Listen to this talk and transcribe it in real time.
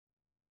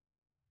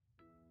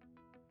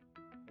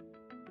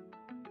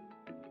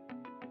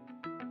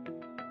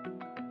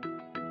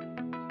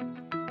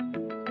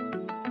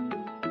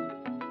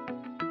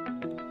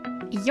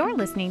You're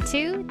listening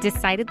to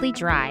Decidedly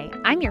Dry.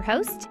 I'm your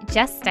host,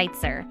 Jess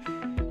Steitzer.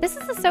 This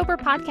is a sober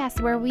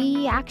podcast where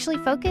we actually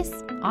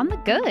focus on the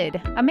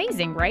good.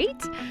 Amazing, right?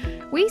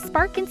 We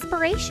spark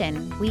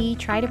inspiration, we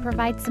try to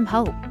provide some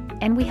hope,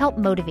 and we help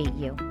motivate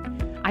you.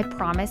 I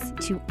promise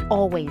to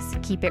always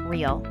keep it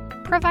real,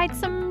 provide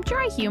some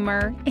dry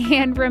humor,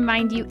 and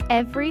remind you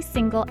every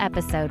single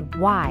episode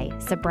why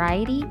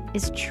sobriety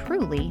is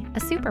truly a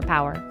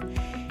superpower.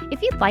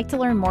 If you'd like to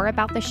learn more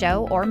about the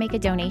show or make a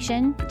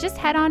donation, just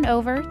head on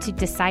over to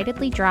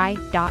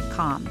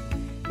decidedlydry.com.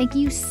 Thank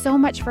you so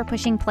much for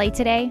pushing play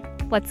today.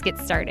 Let's get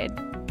started.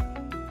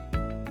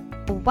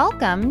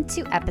 Welcome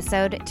to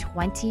episode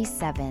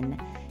 27.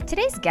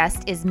 Today's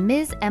guest is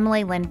Ms.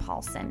 Emily Lynn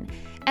Paulson.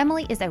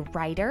 Emily is a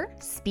writer,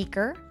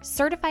 speaker,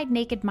 certified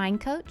naked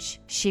mind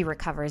coach, she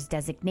recovers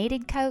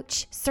designated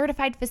coach,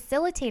 certified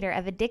facilitator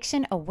of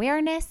addiction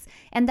awareness,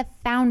 and the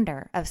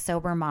founder of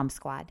Sober Mom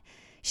Squad.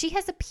 She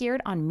has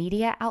appeared on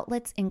media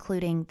outlets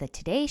including The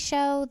Today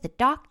Show, The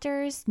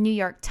Doctors, New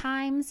York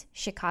Times,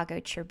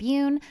 Chicago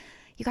Tribune.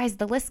 You guys,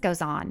 the list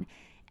goes on.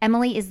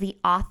 Emily is the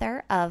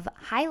author of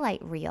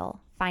Highlight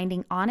Reel,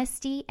 Finding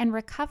Honesty and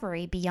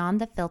Recovery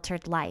Beyond the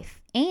Filtered Life,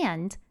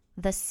 and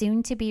the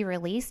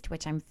soon-to-be-released,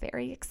 which I'm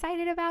very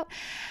excited about,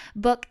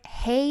 book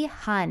Hey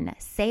Hun,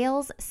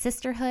 Sales,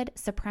 Sisterhood,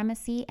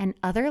 Supremacy, and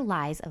Other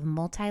Lies of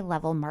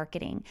Multi-Level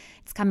Marketing.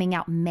 It's coming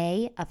out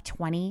May of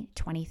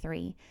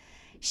 2023.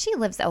 She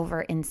lives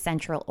over in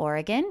Central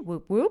Oregon,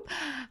 whoop whoop.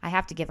 I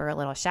have to give her a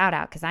little shout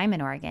out because I'm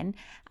in Oregon,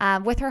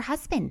 with her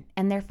husband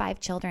and their 5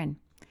 children.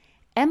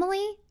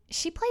 Emily,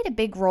 she played a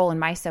big role in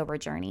my sober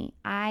journey.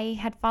 I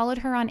had followed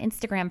her on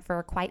Instagram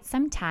for quite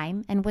some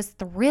time and was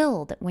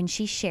thrilled when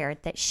she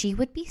shared that she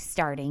would be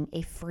starting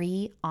a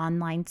free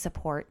online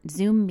support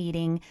Zoom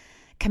meeting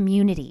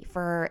community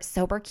for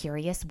sober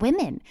curious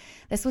women.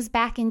 This was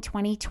back in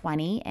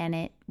 2020 and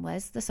it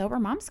was the Sober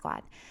Mom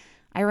Squad.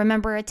 I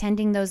remember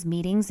attending those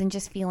meetings and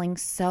just feeling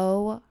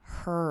so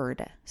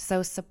heard,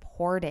 so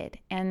supported,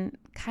 and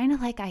kind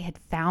of like I had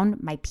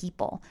found my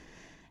people.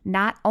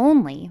 Not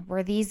only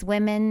were these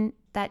women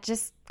that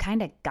just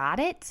kind of got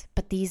it,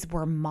 but these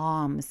were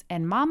moms.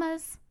 And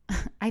mamas,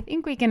 I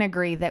think we can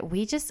agree that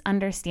we just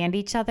understand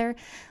each other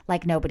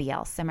like nobody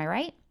else. Am I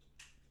right?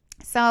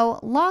 So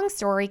long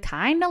story,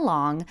 kind of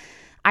long.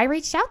 I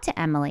reached out to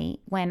Emily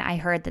when I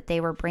heard that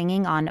they were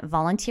bringing on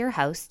volunteer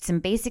hosts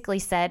and basically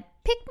said,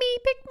 pick me.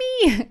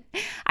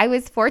 I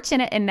was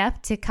fortunate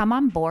enough to come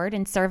on board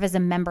and serve as a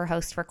member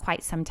host for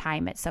quite some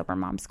time at Sober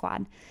Mom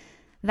Squad.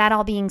 That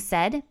all being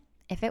said,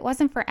 if it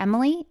wasn't for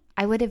Emily,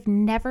 I would have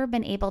never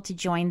been able to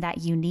join that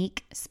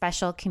unique,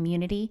 special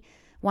community,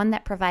 one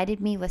that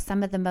provided me with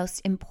some of the most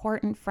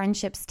important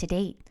friendships to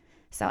date.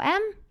 So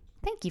Em,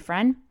 thank you,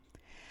 friend.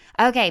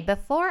 Okay,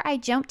 before I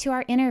jump to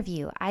our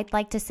interview, I'd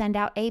like to send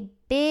out a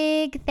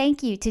big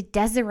thank you to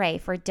Desiree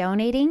for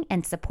donating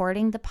and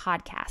supporting the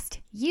podcast.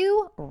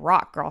 You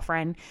rock,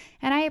 girlfriend,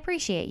 and I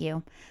appreciate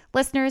you.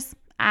 Listeners,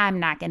 I'm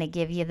not going to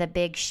give you the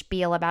big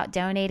spiel about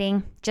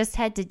donating. Just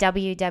head to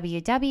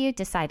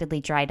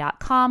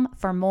www.decidedlydry.com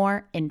for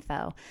more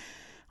info.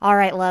 All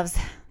right, loves,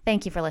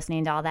 thank you for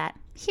listening to all that.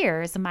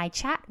 Here's my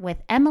chat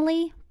with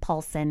Emily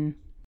Paulson.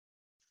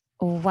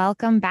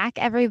 Welcome back,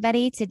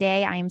 everybody.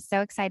 Today, I am so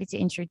excited to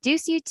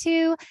introduce you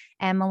to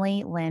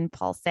Emily Lynn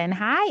Paulson.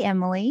 Hi,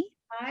 Emily.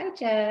 Hi,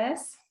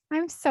 Jess.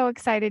 I'm so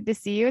excited to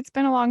see you. It's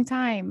been a long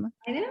time.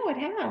 I know it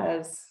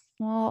has.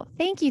 Well,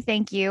 thank you.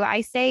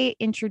 I say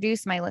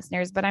introduce my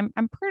listeners, but I'm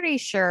pretty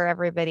sure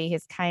everybody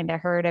has kind of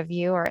heard of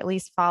you or at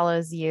least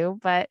follows you.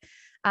 But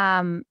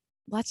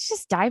let's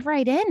just dive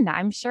right in.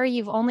 I'm sure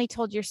you've only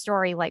told your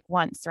story like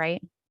once,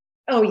 right?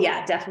 Oh,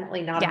 yeah,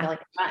 definitely not a million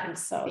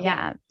times. So,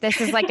 yeah, this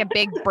is like a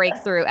big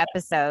breakthrough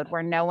episode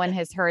where no one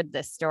has heard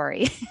this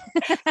story.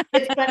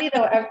 It's funny,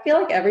 though. I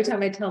feel like every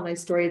time I tell my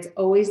story,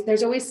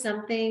 there's always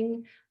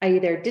something I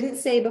either didn't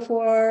say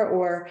before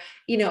or,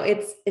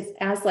 it's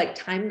as like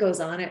time goes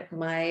on,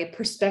 my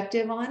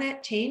perspective on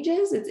it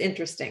changes. It's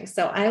interesting.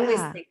 So I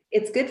always think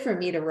it's good for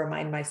me to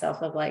remind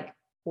myself of like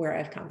where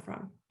I've come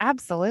from.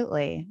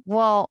 Absolutely.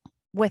 Well,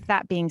 with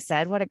that being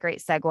said, what a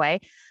great segue.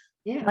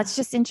 Yeah. Let's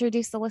just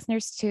introduce the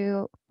listeners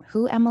to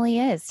who Emily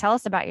is. Tell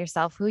us about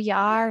yourself, who you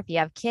are, if you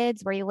have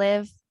kids, where you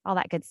live, all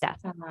that good stuff.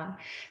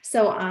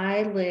 So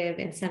I live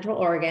in Central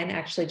Oregon,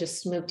 actually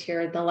just moved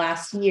here the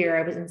last year.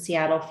 I was in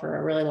Seattle for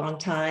a really long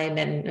time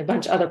and a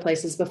bunch of other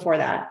places before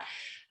that.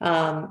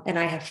 And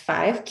I have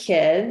 5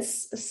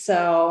 kids.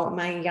 So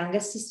my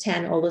youngest is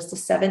 10, oldest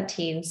is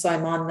 17. So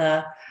I'm on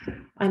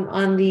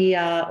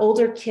the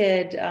older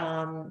kid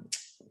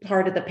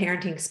part of the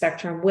parenting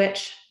spectrum,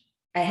 which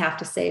I have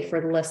to say for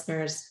the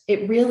listeners,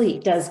 it really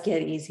does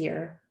get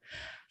easier.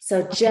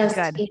 So just,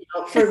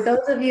 for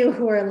those of you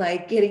who are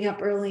like getting up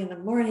early in the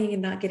morning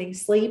and not getting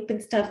sleep and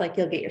stuff, like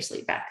you'll get your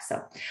sleep back.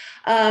 So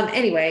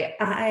anyway,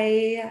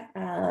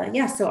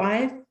 so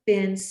I've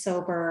been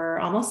sober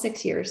almost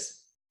 6 years.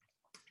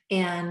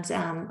 And,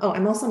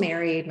 I'm also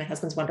married. My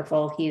husband's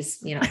wonderful.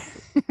 He's,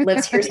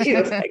 lives here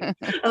too. I'm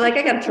like,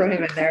 I got to throw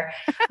him in there.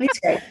 He's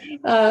great.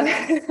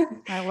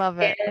 I love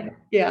it.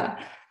 Yeah.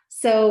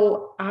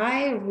 So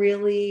I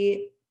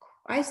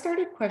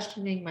started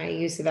questioning my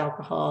use of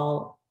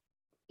alcohol,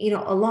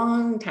 a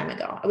long time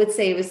ago. I would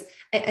say it was,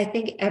 I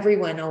think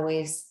everyone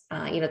always,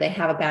 they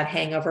have a bad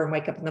hangover and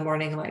wake up in the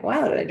morning and like,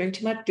 wow, did I drink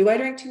too much? Do I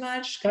drink too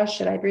much? Gosh,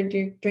 should I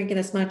be drinking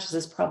as much? Is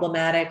this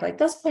problematic? Like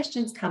those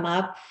questions come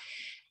up.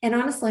 And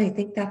honestly, I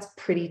think that's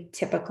pretty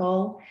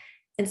typical.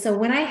 And so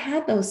when I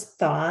had those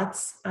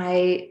thoughts,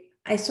 I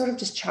sort of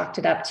just chalked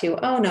it up to,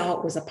 oh no,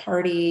 it was a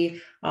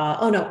party.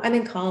 Oh no, I'm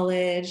in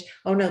college.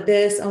 Oh no,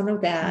 this. Oh no,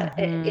 that.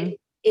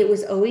 It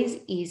was always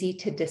easy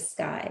to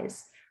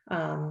disguise.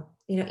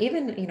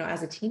 Even,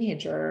 as a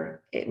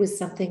teenager, it was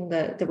something,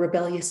 the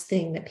rebellious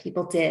thing that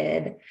people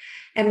did.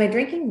 And my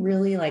drinking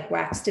really like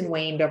waxed and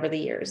waned over the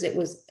years. It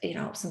was,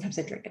 sometimes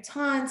I'd drink a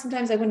ton,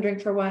 sometimes I wouldn't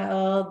drink for a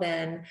while,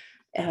 then,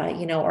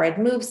 or I'd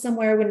move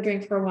somewhere, I wouldn't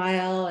drink for a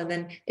while, and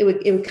then it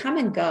would come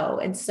and go.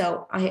 And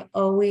so I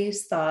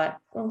always thought,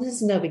 well, this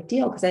is no big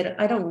deal because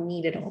I don't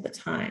need it all the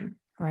time.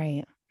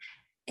 Right.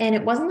 And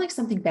it wasn't like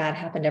something bad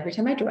happened every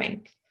time I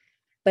drank.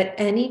 But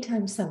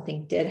anytime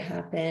something did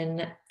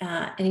happen,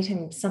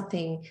 anytime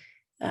something,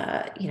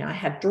 I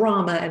had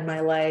drama in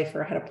my life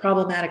or had a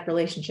problematic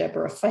relationship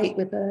or a fight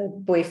with a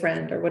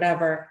boyfriend or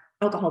whatever,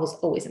 alcohol was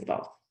always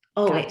involved,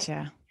 always.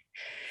 Gotcha.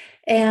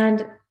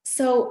 And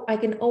so I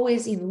can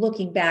always,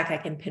 looking back, I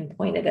can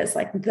pinpoint it as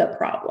like the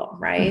problem,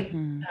 right?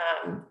 And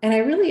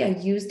I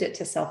used it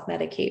to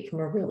self-medicate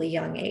from a really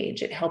young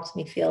age. It helped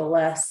me feel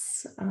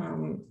less,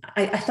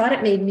 I thought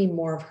it made me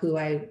more of who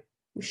I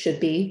should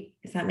be,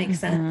 if that makes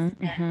sense.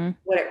 And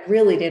what it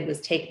really did was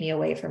take me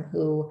away from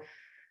who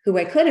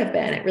I could have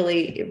been. It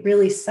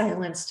really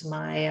silenced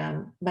my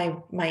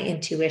my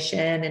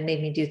intuition and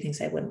made me do things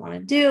I wouldn't want to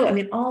do. I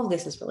mean, all of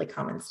this is really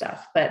common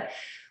stuff, but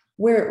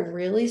where it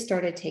really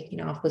started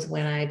taking off was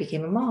when I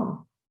became a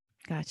mom.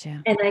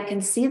 Gotcha. And I can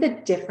see the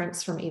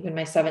difference from even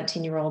my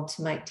 17-year-old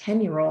to my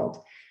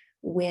 10-year-old.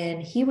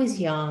 When he was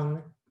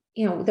young,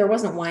 there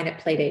wasn't wine at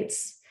play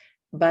dates.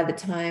 By the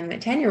time a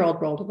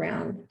 10-year-old rolled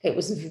around, it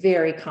was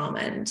very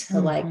common to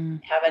like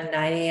have a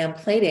 9 a.m.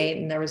 play date,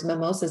 and there was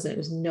mimosas and it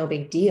was no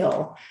big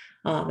deal.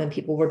 And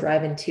people were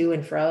driving to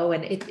and fro.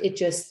 And it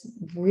just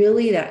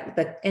really,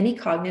 that any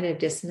cognitive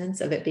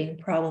dissonance of it being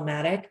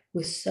problematic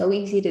was so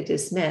easy to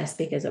dismiss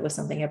because it was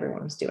something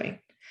everyone was doing.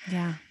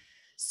 Yeah.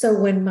 So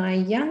when my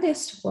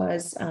youngest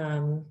was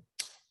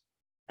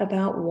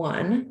about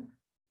 1,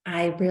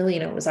 I really,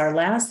 it was our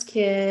last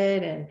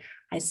kid, and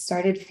I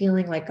started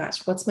feeling like,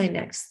 gosh, what's my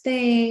next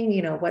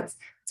thing? What's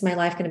my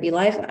life going to be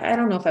like? I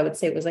don't know if I would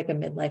say it was like a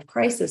midlife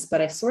crisis, but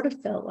I sort of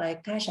felt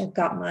like, gosh,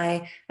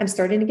 I'm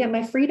starting to get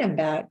my freedom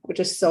back, which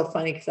is so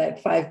funny because I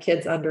had 5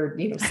 kids under,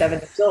 7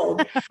 years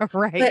old.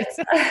 Right.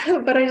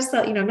 But I just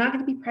thought, I'm not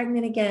going to be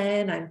pregnant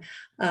again.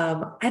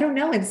 I don't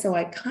know. And so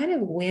I kind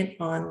of went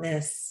on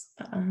this,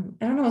 I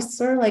don't know,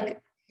 sort of like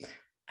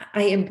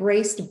I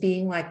embraced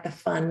being like the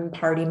fun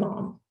party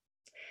mom.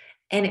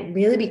 And it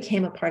really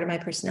became a part of my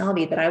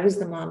personality that I was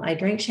the mom. I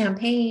drank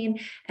champagne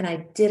and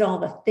I did all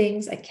the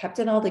things. I kept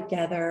it all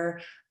together.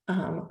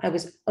 I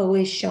was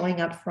always showing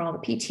up for all the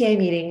PTA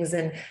meetings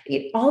and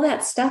all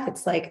that stuff.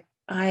 It's like,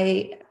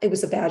 it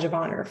was a badge of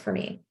honor for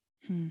me.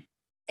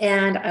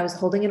 And I was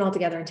holding it all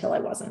together until I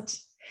wasn't.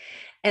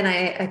 And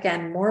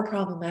again, more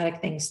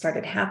problematic things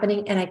started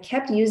happening. And I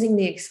kept using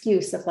the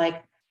excuse of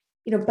like,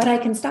 but I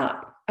can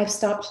stop. I've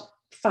stopped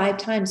 5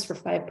 times for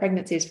 5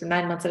 pregnancies for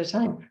 9 months at a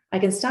time. I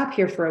can stop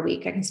here for a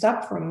week. I can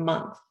stop for a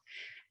month.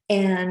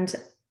 And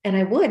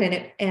I would,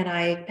 and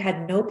I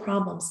had no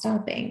problem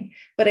stopping,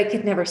 but I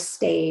could never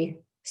stay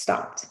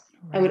stopped.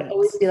 Right. I would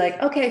always be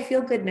like, okay, I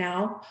feel good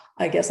now.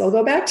 I guess I'll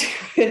go back to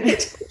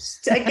it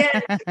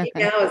again.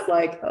 Now it's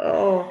like,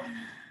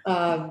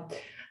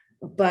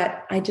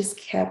 but I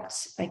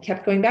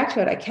kept going back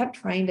to it. I kept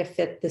trying to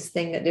fit this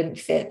thing that didn't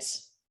fit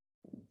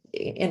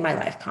in my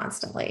life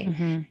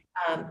constantly.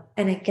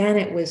 And again,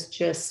 it was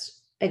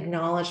just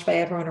acknowledged by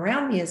everyone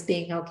around me as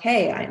being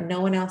okay. No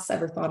one else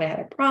ever thought I had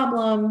a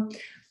problem.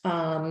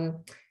 And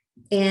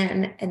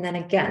then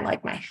again,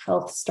 like I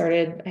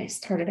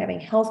started having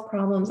health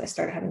problems. I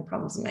started having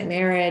problems in my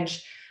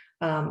marriage.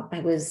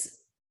 I was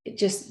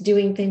just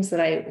doing things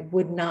that I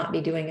would not be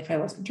doing if I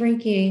wasn't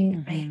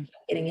drinking. I ended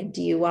up getting a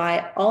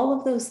DUI, all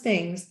of those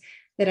things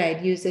that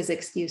I'd used as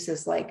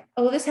excuses, like,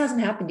 oh, this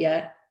hasn't happened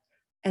yet.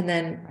 And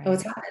then, oh,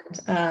 it's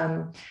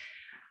happened.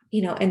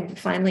 And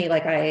finally,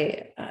 like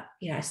I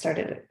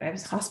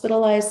was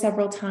hospitalized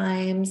several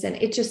times, and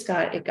it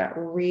got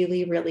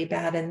really, really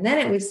bad. And then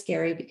it was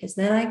scary because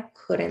then I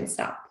couldn't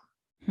stop.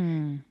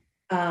 And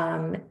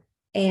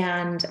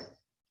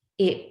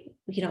it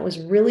was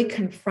really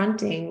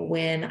confronting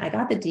when I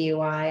got the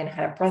DUI and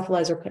had a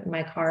breathalyzer put in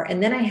my car.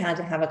 And then I had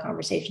to have a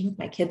conversation with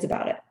my kids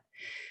about it.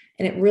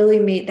 And it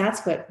really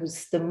that's what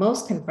was the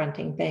most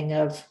confronting thing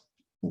of,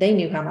 they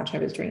knew how much I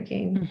was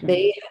drinking.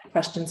 They had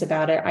questions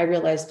about it. I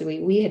realized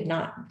we had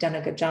not done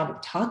a good job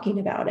of talking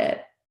about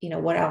it,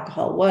 what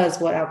alcohol was,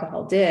 what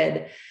alcohol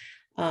did.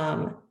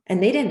 And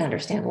they didn't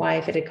understand why,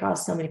 if it had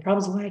caused so many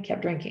problems, why I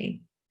kept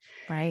drinking.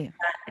 Right.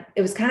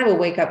 It was kind of a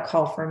wake up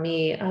call for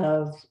me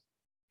of,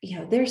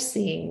 they're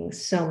seeing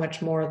so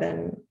much more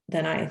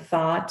than I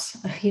thought.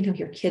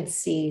 Your kids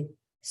see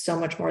so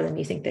much more than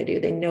you think they do.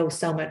 They know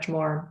so much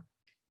more.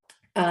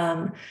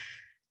 And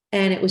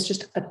it was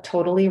just a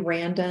totally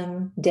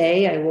random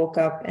day. I woke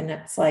up and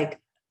it's like,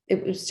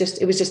 it was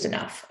just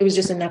enough. It was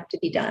just enough to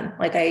be done.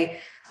 Like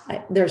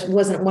there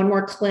wasn't one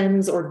more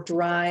cleanse or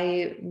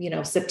dry,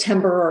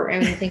 September or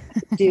anything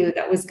to do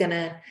that was going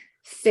to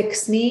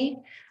fix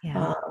me.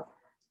 Yeah.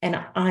 And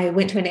I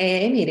went to an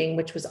AA meeting,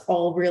 which was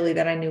all really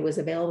that I knew was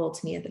available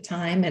to me at the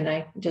time. And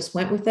I just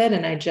went with it.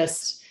 And I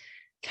just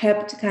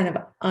kept kind of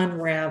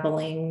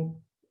unraveling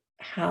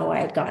how I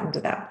had gotten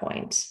to that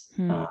point.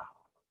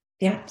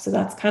 So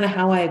that's kind of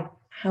how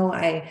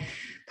I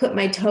put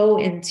my toe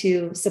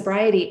into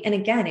sobriety. And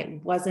again,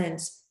 it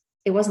wasn't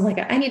like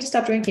I need to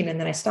stop drinking and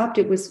then I stopped.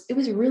 It was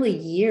really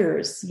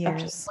years up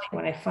to the point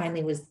when I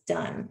finally was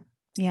done.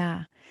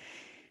 Yeah.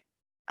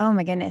 Oh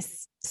my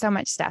goodness. So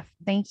much stuff.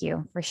 Thank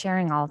you for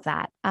sharing all of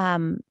that.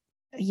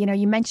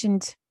 You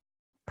mentioned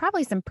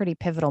probably some pretty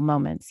pivotal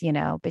moments,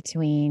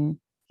 between,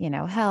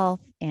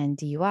 health and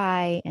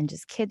DUI and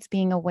just kids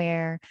being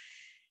aware.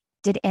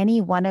 Did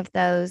any one of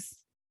those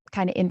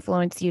kind of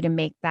influence you to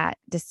make that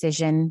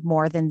decision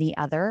more than the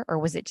other? Or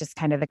was it just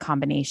kind of the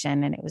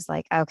combination and it was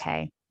like,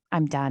 okay,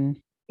 I'm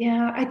done?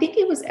 Yeah, I think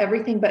it was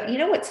everything. But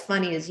what's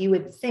funny is you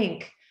would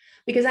think,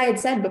 because I had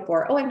said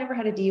before, oh, I've never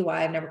had a DUI.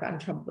 I've never gotten in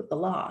trouble with the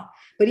law.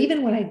 But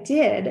even when I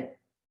did,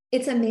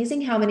 it's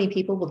amazing how many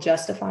people will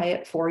justify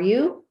it for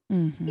you.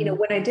 Mm-hmm.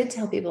 When I did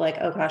tell people like,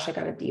 oh gosh, I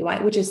got a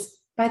DUI, which is,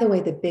 by the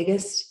way, the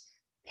biggest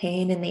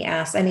pain in the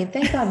ass. I mean,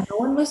 thank God no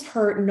one was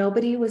hurt.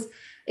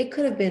 It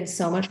could have been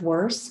so much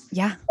worse.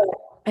 Yeah. But,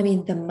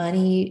 the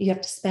money you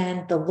have to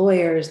spend, the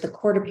lawyers, the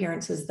court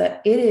appearances,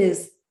 it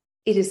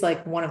is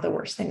like one of the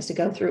worst things to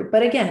go through.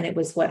 But again, it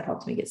was what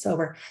helped me get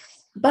sober.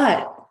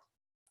 But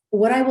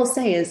what I will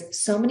say is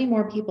so many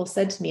more people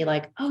said to me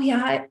like, oh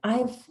yeah,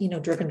 I've,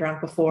 driven drunk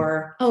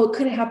before. Oh, it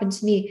could have happened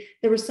to me.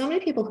 There were so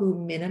many people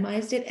who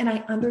minimized it. And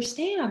I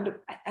understand.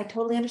 I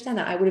totally understand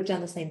that. I would have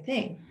done the same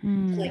thing.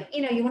 Like,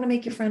 you want to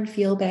make your friend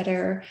feel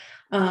better.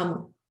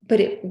 But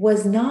it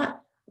was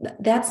not,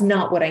 that's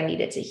not what I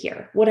needed to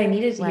hear. What I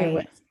needed to hear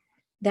was,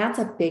 that's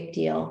a big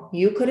deal.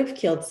 You could have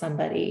killed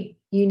somebody.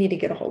 You need to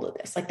get a hold of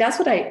this. Like, that's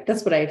what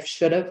I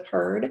should have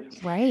heard.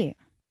 Right.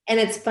 And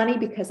it's funny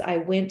because I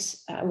went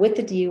with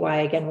the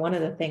DUI. Again, one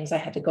of the things I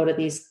had to go to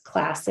these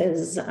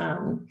classes,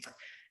 court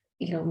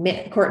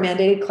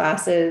mandated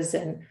classes.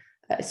 And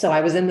so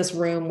I was in this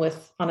room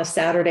on a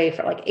Saturday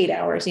for like 8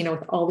 hours,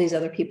 with all these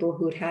other people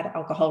who had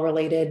alcohol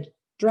related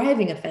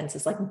driving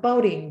offenses like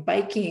boating,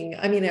 biking.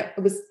 I mean,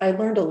 I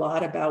learned a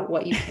lot about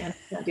what you can and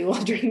can't do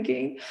while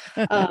drinking,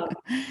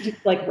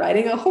 like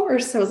riding a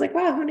horse. I was like,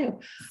 wow, who knew?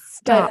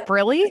 Stop,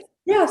 really?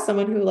 Yeah.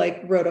 Someone who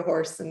like rode a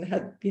horse and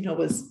had,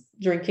 was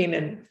drinking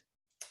and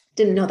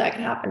didn't know that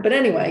could happen. But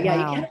anyway, yeah,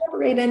 you can't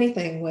overrate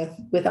anything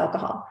with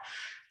alcohol.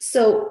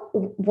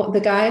 So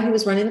the guy who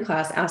was running the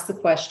class asked the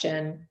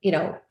question,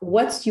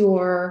 what's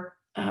your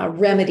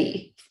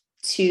remedy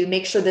to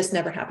make sure this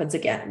never happens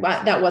again?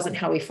 Well, that wasn't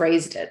how he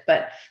phrased it,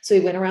 but so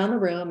he went around the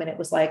room and it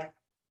was like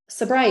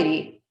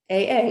sobriety,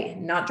 AA,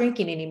 not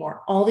drinking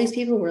anymore. All these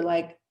people were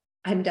like,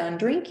 I'm done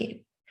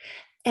drinking.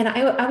 And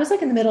I was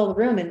like in the middle of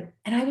the room and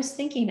I was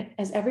thinking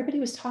as everybody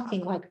was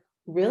talking, like,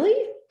 really?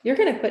 You're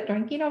going to quit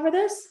drinking over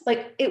this?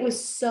 Like, it was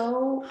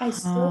so,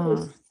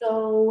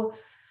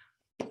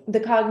 the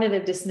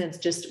cognitive dissonance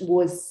just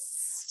was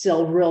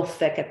still real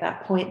thick at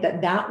that point,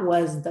 that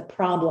was the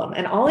problem.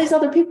 And all these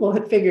other people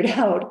had figured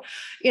out,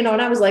 and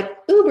I was like,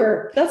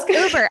 Uber, that's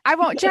good. Uber, I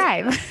won't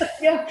drive.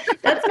 Yeah,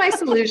 that's my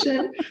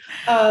solution.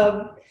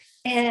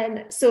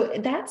 And so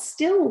that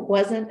still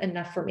wasn't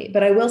enough for me,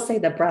 but I will say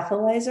the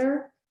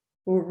breathalyzer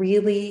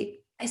really,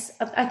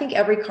 I think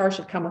every car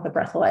should come with a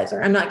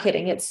breathalyzer. I'm not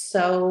kidding. It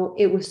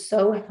was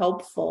so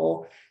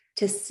helpful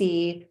to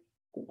see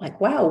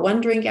like, wow, one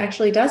drink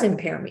actually does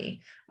impair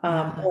me.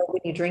 Or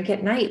when you drink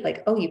at night,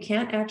 like, oh, you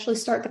can't actually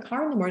start the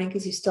car in the morning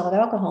because you still have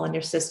alcohol in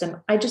your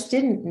system. I just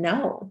didn't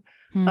know.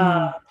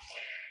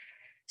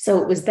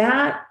 So it was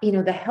that,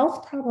 the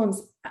health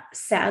problems,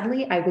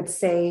 sadly, I would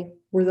say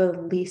were the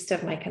least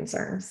of my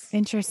concerns.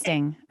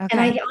 Interesting. Okay. And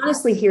I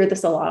honestly hear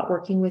this a lot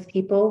working with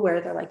people where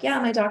they're like, yeah,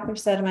 my doctor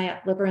said my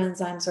liver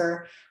enzymes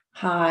are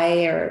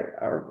high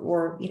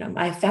or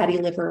my fatty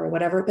liver or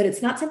whatever, but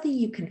it's not something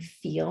you can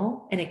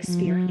feel and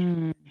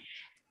experience.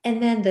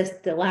 And then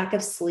the lack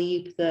of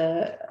sleep,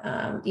 the,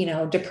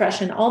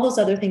 depression, all those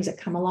other things that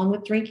come along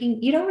with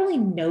drinking, you don't really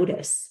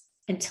notice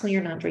until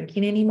you're not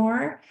drinking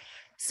anymore.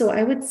 So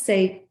I would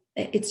say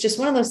it's just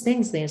one of those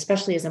things,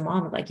 especially as a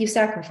mom, like you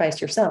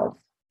sacrifice yourself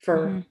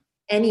for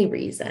any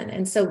reason.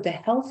 And so the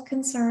health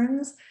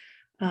concerns,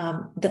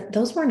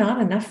 those were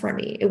not enough for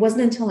me. It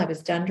wasn't until I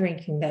was done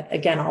drinking that,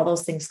 again, all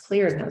those things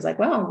cleared. And I was like,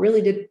 wow, I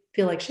really did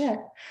feel like shit.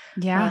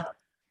 Yeah.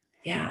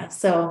 Yeah.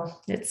 So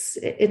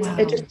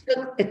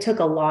it took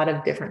a lot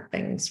of different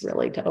things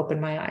really to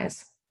open my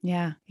eyes.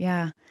 Yeah.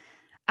 Yeah.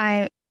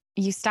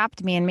 You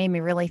stopped me and made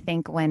me really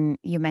think when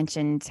you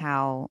mentioned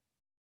how,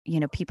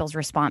 people's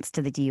response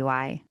to the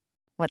DUI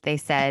what they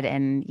said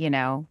and,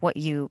 what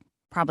you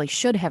probably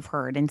should have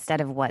heard instead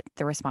of what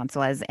the response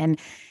was. And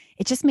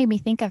it just made me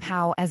think of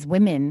how, as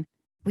women,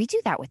 we do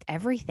that with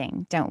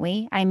everything, don't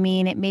we? I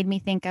mean, it made me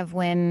think of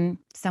when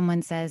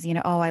someone says,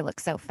 oh, I look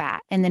so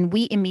fat. And then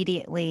we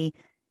immediately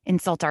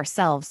insult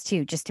ourselves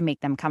too, just to make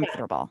them Yeah.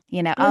 comfortable,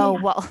 Oh, oh,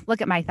 yeah. well,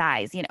 look at my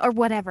thighs, or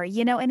whatever,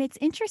 and it's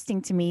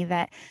interesting to me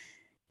that,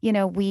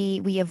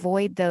 we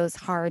avoid those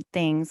hard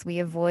things. We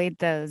avoid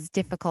those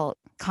difficult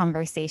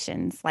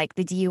conversations like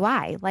the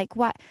DUI. Like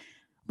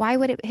why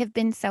would it have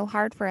been so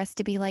hard for us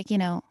to be like,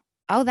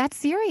 oh, that's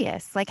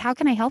serious. Like, how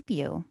can I help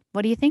you?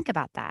 What do you think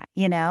about that?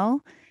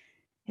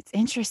 It's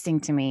interesting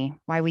to me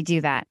why we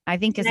do that. I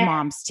think as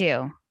moms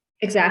too.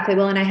 Exactly.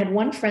 Well, and I had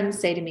one friend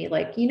say to me,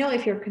 like,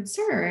 if you're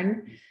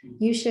concerned,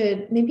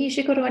 maybe you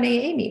should go to an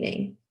AA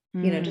meeting.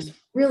 Just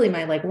really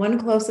my like one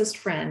closest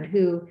friend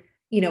who,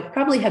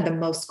 probably had the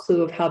most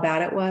clue of how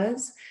bad it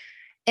was.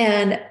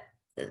 And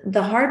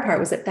the hard part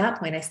was at that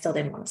point, I still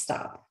didn't want to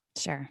stop.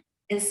 Sure.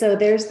 And so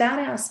there's that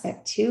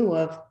aspect too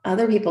of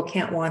other people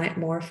can't want it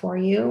more for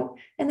you.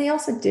 And they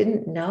also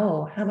didn't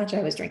know how much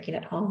I was drinking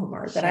at home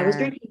or that I was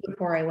drinking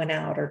before I went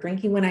out or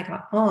drinking when I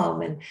got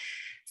home.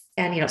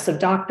 And so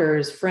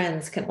doctors,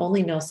 friends can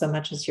only know so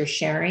much as you're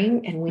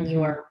sharing. And when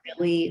you are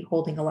really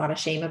holding a lot of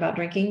shame about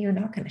drinking, you're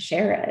not going to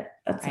share it.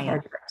 That's the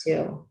hard part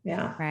too.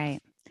 Yeah. Right.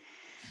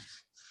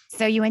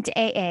 So you went to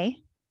AA.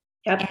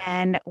 Yep.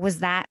 And was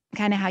that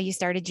kind of how you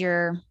started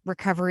your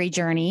recovery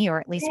journey, or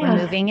at least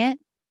removing it?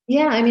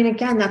 Yeah. I mean,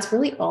 again, that's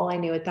really all I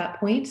knew at that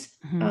point.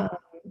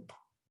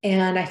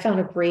 And I found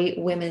a great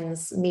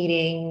women's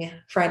meeting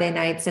Friday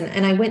nights.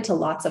 And I went to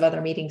lots of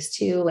other meetings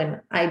too.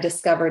 And I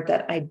discovered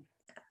that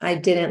I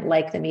didn't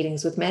like the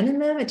meetings with men in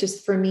them. It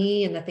just, for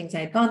me and the things I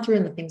had gone through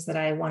and the things that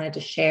I wanted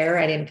to share,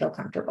 I didn't feel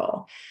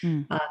comfortable.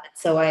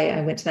 So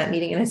I went to that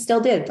meeting, and I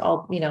still did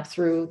all,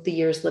 through the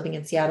years living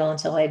in Seattle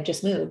until I had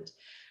just moved.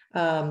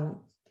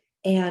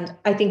 And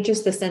I think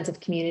just the sense of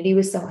community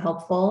was so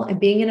helpful, and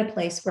being in a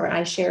place where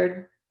I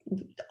shared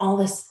all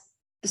this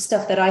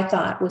stuff that I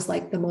thought was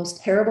like the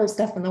most terrible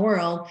stuff in the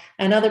world.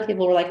 And other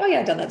people were like, oh yeah,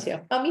 I've done that too.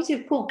 Oh, me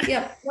too. Cool.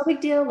 Yeah. No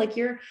big deal.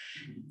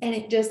 And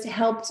it just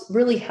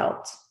really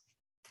helped.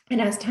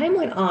 And as time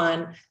went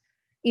on,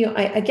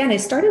 I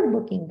started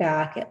looking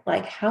back at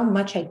like how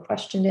much I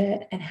questioned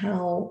it and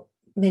how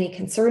many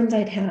concerns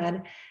I'd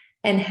had,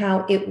 and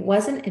how it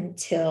wasn't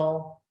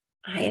until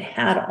I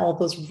had all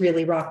those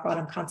really rock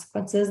bottom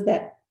consequences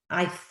that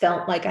I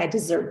felt like I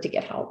deserved to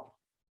get help.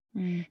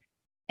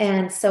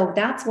 And so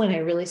that's when I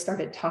really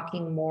started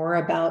talking more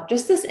about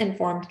just this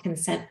informed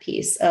consent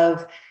piece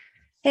of,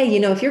 hey,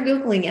 if you're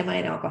Googling, am I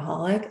an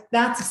alcoholic?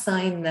 That's a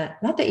sign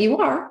that, not that you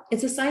are,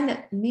 it's a sign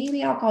that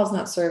maybe alcohol is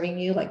not serving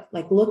you.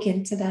 Like look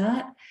into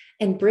that,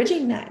 and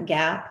bridging that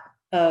gap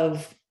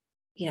of,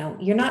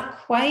 you're not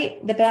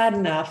quite the bad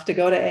enough to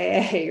go to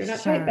AA. You're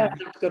not quite bad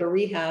enough to go to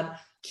rehab.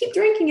 Keep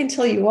drinking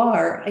until you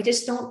are. I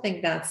just don't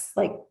think that's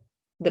like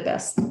the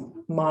best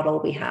model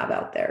we have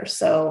out there.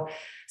 So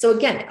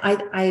again,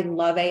 I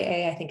love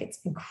AA. I think it's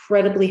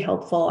incredibly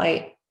helpful.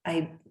 I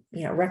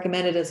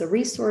recommend it as a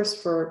resource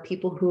for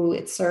people who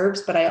it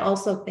serves, but I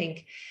also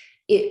think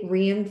it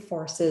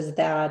reinforces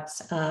that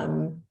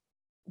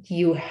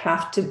you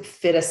have to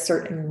fit a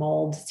certain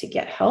mold to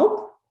get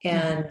help.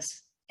 And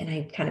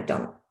I kind of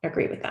don't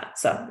agree with that.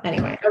 So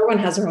anyway, everyone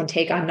has their own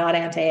take. I'm not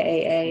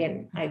anti-AA,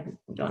 and I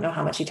don't know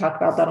how much you talk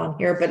about that on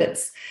here, but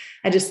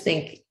I just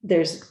think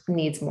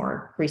needs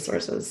more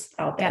resources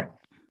out there.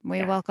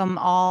 We welcome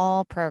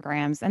all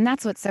programs. And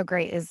that's what's so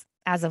great is,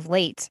 as of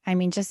late, I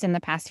mean, just in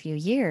the past few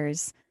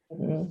years,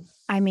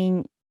 I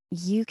mean,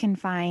 you can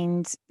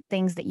find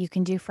things that you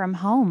can do from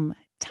home,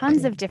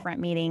 tons of different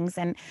meetings.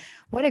 And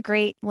what a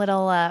great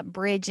little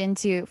bridge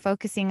into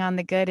focusing on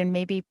the good and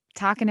maybe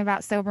talking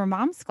about Sober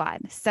Mom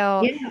Squad.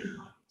 So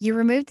you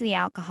removed the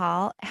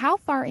alcohol. How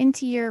far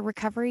into your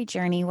recovery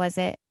journey was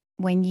it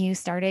when you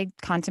started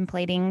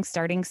contemplating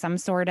starting some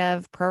sort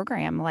of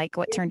program like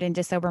what turned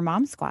into Sober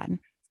Mom Squad?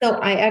 So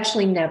I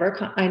actually never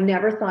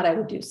thought I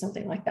would do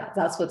something like that.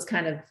 That's what's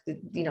kind of,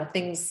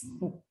 things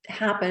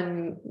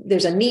happen.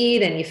 There's a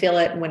need and you feel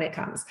it when it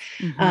comes.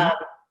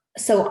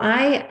 So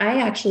I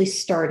actually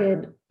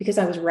started because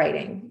I was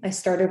writing. I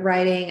started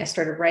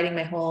writing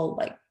my whole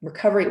like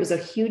recovery. It was a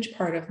huge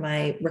part of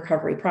my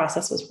recovery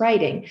process was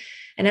writing.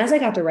 And as I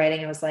got to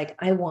writing, I was like,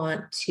 I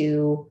want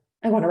to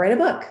write a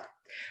book.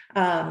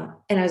 And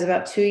I was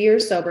about 2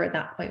 years sober at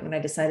that point when I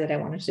decided I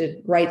wanted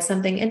to write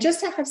something, and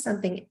just to have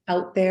something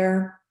out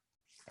there.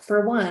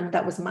 For one,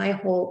 that was my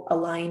whole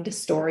aligned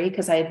story,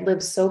 because I had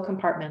lived so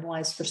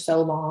compartmentalized for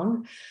so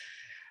long.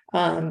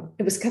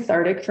 It was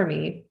cathartic for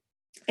me.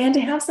 And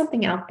to have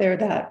something out there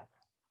that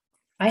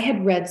I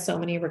had read so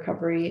many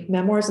recovery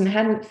memoirs and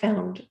hadn't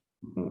found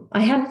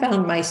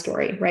my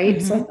story. Right.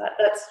 So I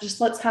thought,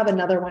 let's have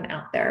another one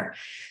out there.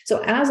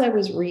 So as I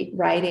was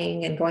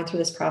writing and going through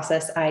this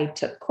process, I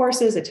took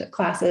courses, I took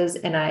classes,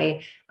 and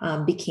I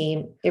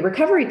became a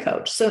recovery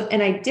coach.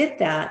 And I did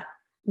that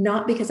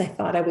not because I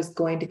thought I was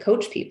going to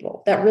coach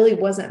people. That really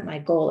wasn't my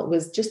goal. It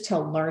was just to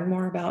learn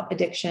more about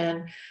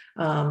addiction.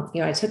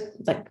 I took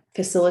like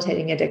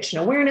facilitating addiction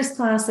awareness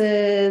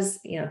classes,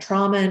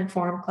 trauma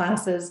informed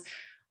classes,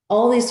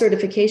 all these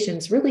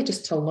certifications, really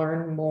just to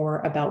learn more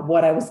about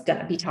what I was going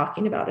to be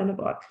talking about in a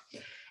book.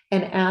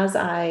 And as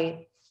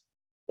I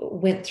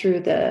went through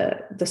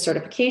the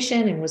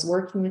certification and was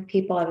working with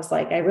people, I was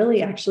like, I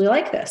really actually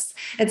like this.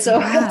 And so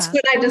that's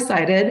when I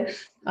decided,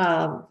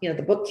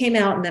 the book came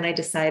out, and then I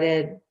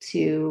decided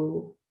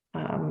to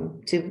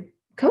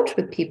coach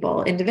with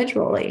people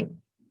individually.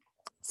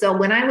 So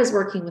when I was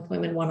working with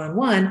women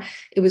one-on-one,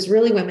 it was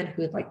really women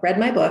who had like read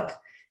my book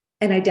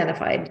and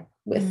identified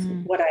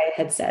with what I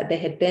had said. They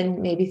had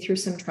been maybe through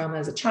some trauma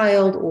as a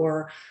child,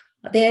 or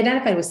they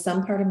identified with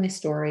some part of my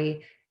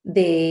story.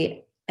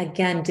 They,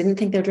 again, didn't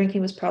think their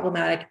drinking was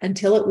problematic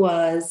until it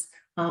was,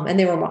 and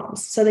they were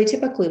moms. So they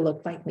typically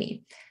looked like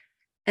me.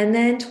 And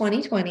then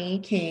 2020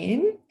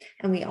 came,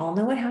 and we all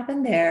know what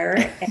happened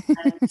there.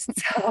 And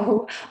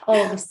so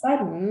all of a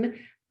sudden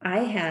I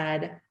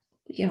had,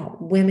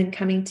 women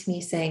coming to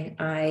me saying,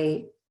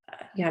 I've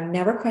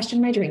never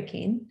questioned my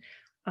drinking.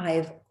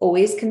 I've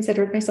always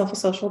considered myself a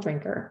social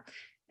drinker.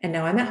 And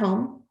now I'm at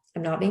home.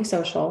 I'm not being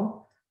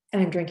social,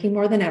 and I'm drinking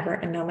more than ever.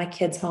 And now my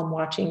kid's home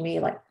watching me,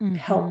 like,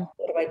 help,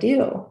 what do I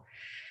do?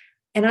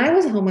 And I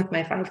was home with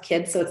my 5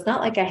 kids. So it's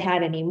not like I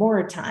had any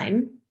more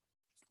time.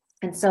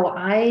 And so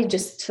I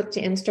just took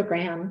to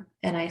Instagram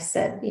and I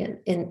said,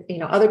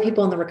 other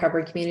people in the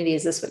recovery community,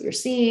 is this what you're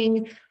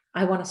seeing?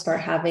 I want to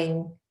start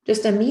having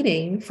just a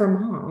meeting for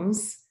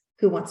moms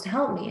who wants to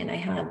help me. And I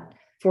had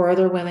 4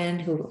 other women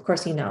who, of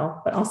course,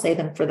 but I'll say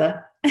them for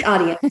the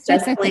audience.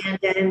 Jessica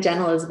Landon,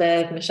 Jen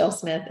Elizabeth, Michelle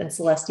Smith, and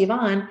Celeste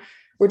Yvonne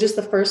were just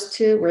the first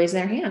to raise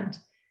their hand.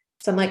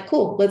 So I'm like,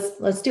 cool,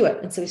 let's do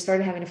it. And so we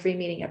started having a free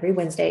meeting every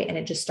Wednesday, and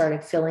it just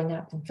started filling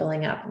up and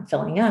filling up and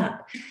filling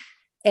up.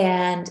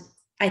 And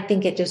I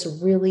think it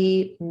just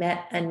really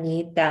met a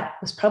need that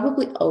was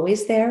probably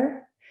always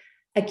there.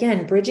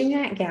 Again, bridging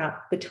that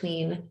gap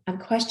between I'm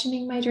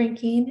questioning my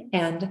drinking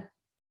and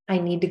I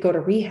need to go to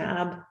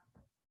rehab,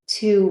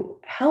 to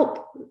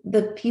help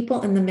the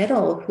people in the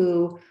middle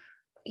who,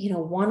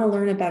 want to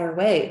learn a better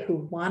way, who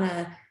want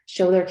to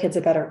show their kids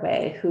a better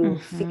way, who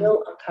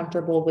feel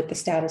uncomfortable with the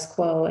status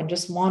quo and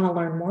just want to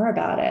learn more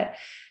about it.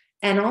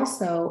 And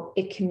also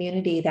a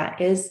community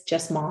that is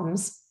just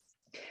moms.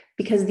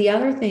 Because the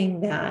other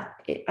thing that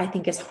I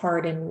think is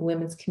hard in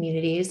women's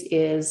communities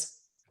is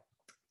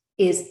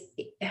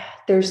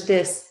there's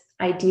this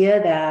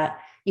idea that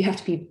you have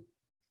to be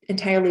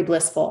entirely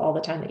blissful all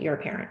the time that you're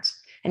a parent,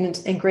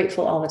 and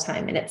grateful all the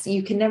time. And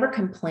you can never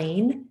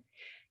complain.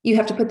 You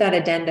have to put that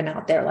addendum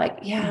out there, like,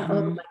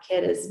 oh, my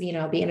kid is,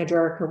 being a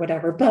jerk or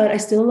whatever, but I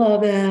still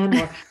love him.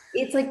 Or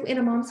it's like in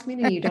a mom's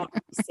community, you don't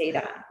have to say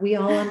that. We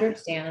all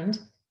understand,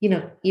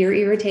 you're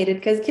irritated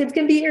because kids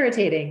can be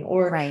irritating,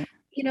 or, right.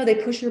 They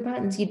push your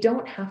buttons. You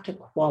don't have to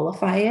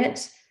qualify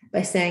it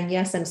by saying,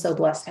 yes, I'm so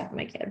blessed to have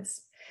my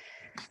kids.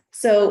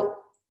 So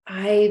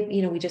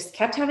we just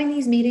kept having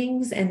these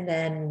meetings, and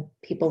then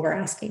people were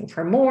asking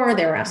for more.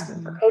 They were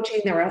asking for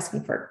coaching. They were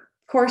asking for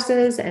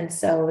courses. And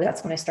so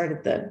that's when I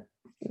started the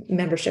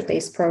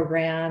membership-based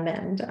program.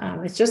 And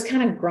it's just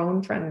kind of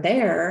grown from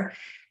there.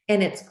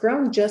 And it's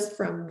grown just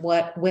from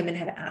what women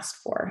have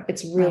asked for.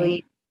 It's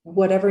really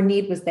whatever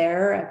need was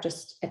there. I've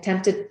just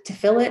attempted to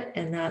fill it.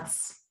 And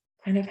that's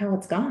kind of how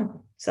it's gone.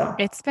 So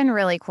it's been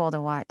really cool to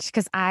watch,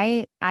 because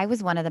I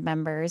was one of the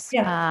members,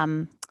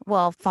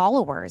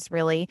 followers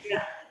really,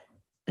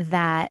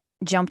 that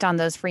jumped on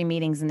those free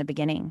meetings in the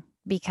beginning,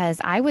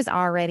 because I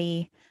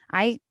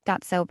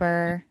got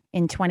sober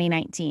in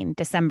 2019,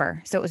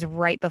 December. So it was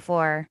right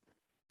before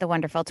the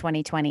wonderful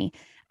 2020.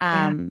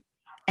 And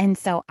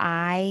so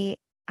I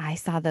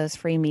saw those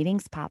free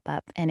meetings pop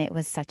up, and it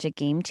was such a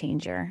game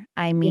changer.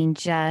 I mean,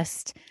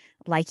 just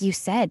like you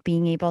said,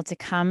 being able to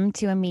come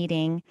to a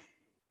meeting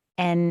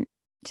and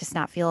just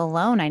not feel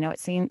alone. I know it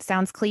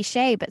sounds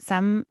cliche, but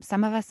some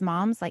of us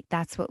moms, like,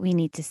 that's what we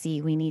need to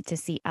see. We need to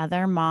see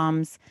other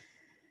moms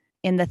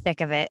in the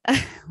thick of it,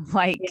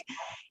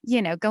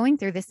 going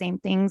through the same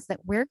things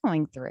that we're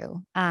going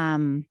through.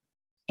 And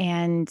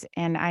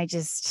I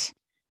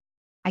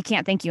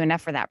can't thank you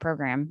enough for that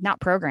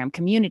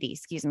community,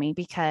 excuse me,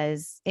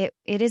 because it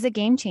is a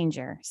game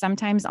changer.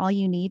 Sometimes all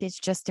you need is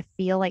just to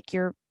feel like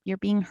you're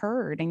being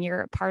heard and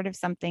you're a part of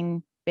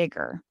something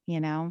bigger,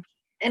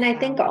 And I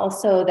think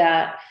also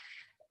that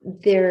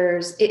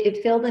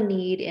it filled a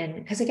need in,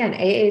 because again,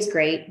 AA is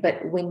great,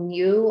 but when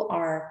you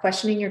are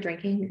questioning your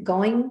drinking,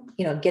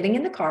 getting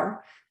in the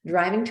car,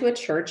 driving to a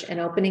church and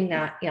opening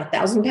that,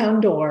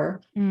 1,000-pound door,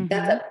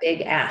 that's a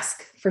big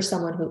ask for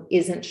someone who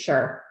isn't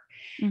sure.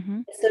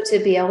 So to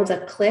be able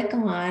to click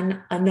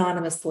on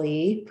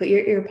anonymously, put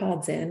your ear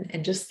pods in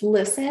and just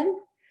listen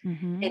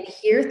and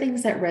hear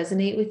things that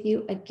resonate with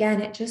you,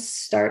 again, it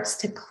just starts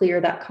to clear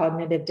that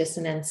cognitive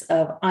dissonance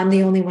of, I'm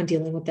the only one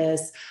dealing with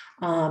this.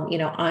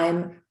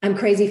 I'm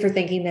crazy for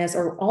thinking this,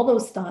 or all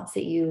those thoughts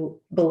that you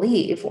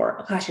believe,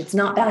 or, oh, gosh, it's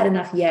not bad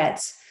enough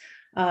yet.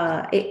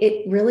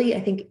 It really,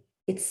 I think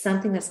it's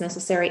something that's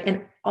necessary.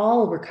 And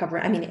all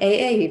recovery, I mean,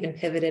 AA even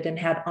pivoted and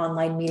had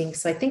online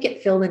meetings. So I think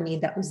it filled a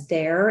need that was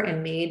there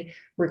and made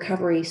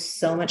recovery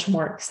so much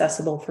more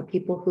accessible for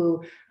people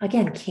who,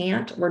 again,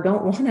 can't or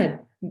don't want to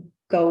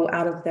go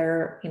out of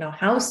their,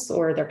 house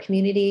or their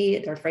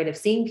community. They're afraid of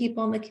seeing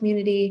people in the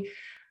community.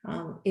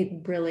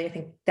 It really, I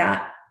think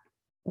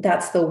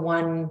that's the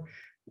one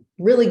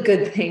really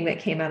good thing that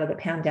came out of the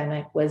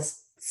pandemic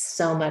was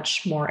so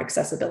much more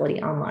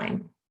accessibility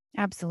online.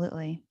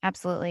 Absolutely.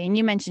 Absolutely. And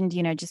you mentioned,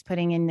 just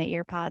putting in the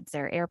ear pods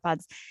or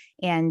AirPods,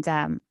 and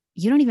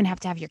you don't even have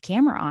to have your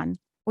camera on,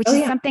 which Oh is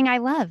yeah. something I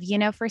love,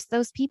 for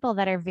those people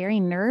that are very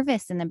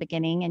nervous in the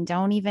beginning and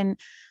don't even,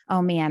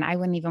 oh man, I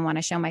wouldn't even want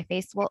to show my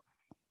face. Well,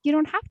 you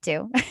don't have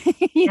to,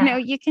 Yeah.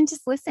 you can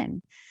just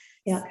listen.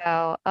 Yeah.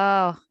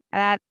 So,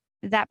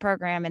 that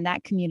program and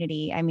that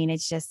community, I mean,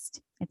 it's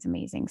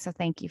amazing. So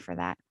thank you for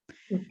that.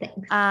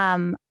 Thanks.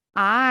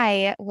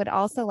 I would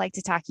also like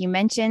to talk, you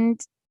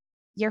mentioned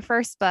your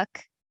first book.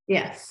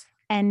 Yes.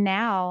 And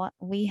now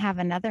we have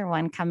another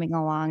one coming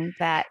along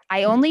that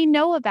I only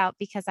know about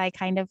because I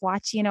kind of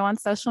watch, on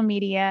social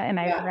media, and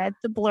I've read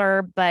the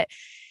blurb, but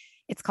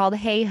it's called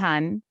Hey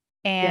Hun.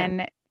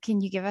 And can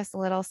you give us a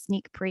little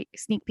sneak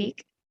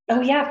peek?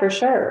 Oh yeah, for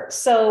sure.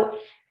 So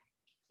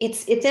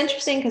it's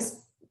interesting because,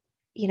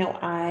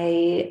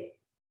 I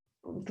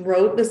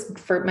wrote this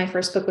for my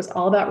first book was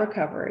all about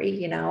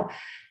recovery,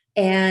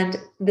 and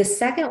the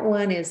second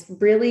one is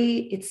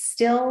really, it's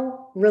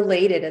still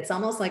related. It's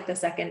almost like the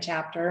second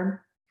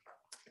chapter.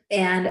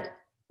 And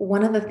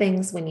one of the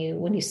things when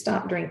you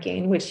stop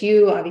drinking, which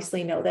you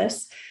obviously know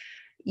this,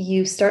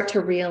 you start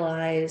to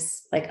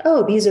realize like,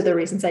 oh, these are the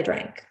reasons I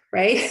drank,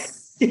 right?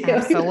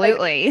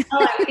 Absolutely. Like,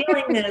 oh, I'm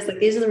feeling this, like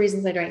these are the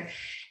reasons I drank.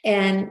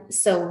 And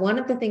so one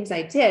of the things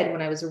I did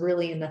when I was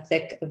really in the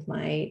thick of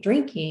my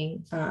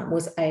drinking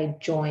was I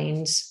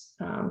joined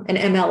an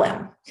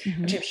MLM,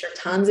 which I'm sure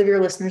tons of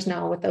your listeners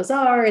know what those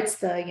are. It's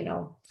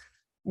the,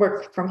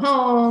 work from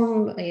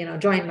home,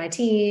 join my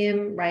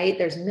team, right?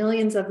 There's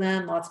millions of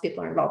them. Lots of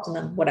people are involved in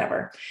them,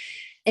 whatever.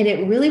 And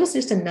it really was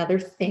just another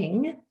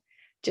thing,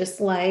 just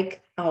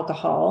like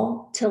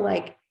alcohol, to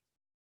like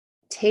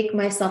take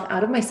myself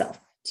out of myself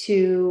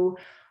to,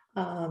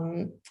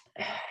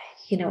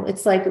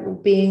 it's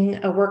like being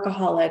a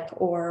workaholic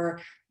or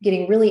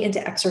getting really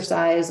into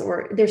exercise,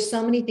 or there's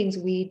so many things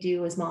we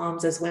do as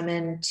moms, as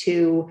women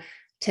to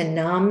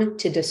numb,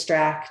 to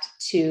distract,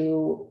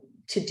 to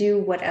do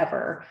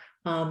whatever,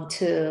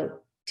 to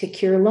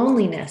cure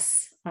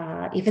loneliness.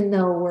 Even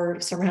though we're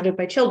surrounded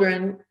by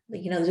children,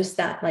 just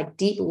that like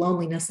deep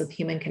loneliness of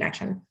human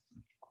connection.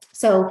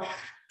 So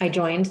I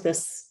joined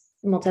this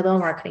multi-level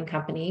marketing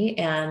company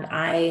and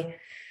I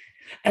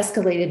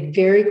escalated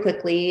very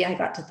quickly. I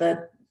got to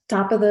the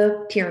top of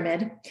the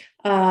pyramid.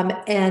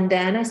 And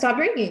then I stopped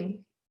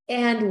drinking.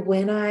 And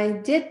when I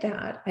did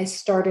that, I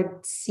started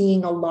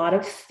seeing a lot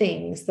of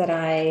things that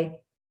I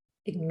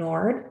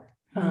ignored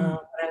when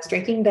I was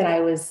drinking, that I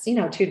was,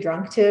 too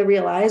drunk to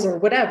realize or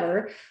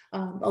whatever.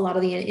 A lot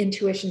of the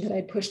intuition that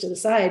I'd pushed to the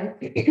side.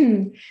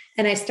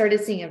 And I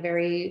started seeing a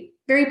very,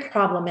 very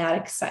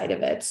problematic side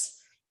of it.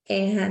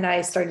 And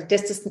I started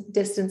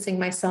distancing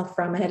myself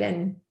from it.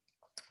 And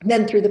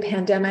then through the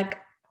pandemic,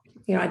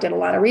 I did a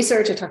lot of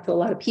research. I talked to a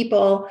lot of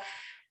people,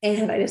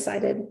 and I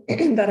decided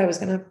that I was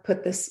going to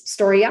put this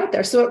story out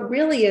there. So it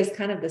really is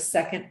kind of the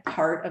second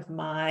part of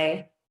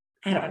my,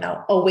 I don't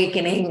know,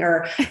 awakening,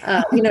 or,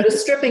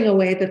 just stripping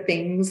away the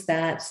things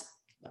that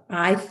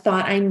I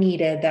thought I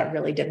needed that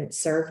really didn't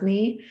serve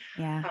me.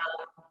 Yeah.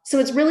 So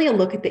it's really a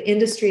look at the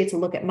industry. It's a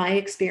look at my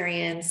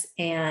experience,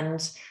 and,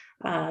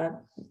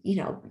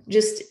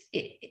 just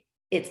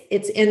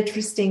it's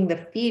interesting, the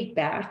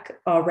feedback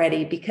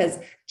already, because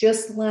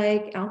just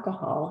like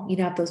alcohol, you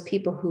have those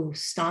people who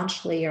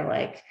staunchly are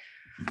like,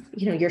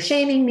 you're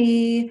shaming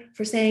me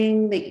for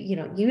saying that,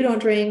 you don't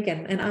drink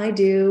and I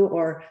do,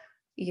 or,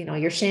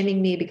 you're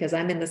shaming me because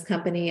I'm in this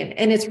company.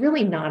 And it's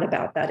really not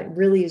about that. It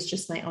really is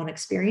just my own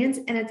experience,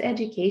 and it's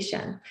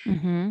education.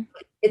 Mm-hmm.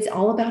 It's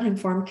all about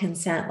informed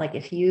consent. Like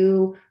if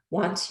you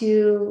want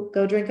to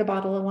go drink a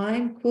bottle of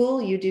wine,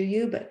 cool, you do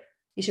you, but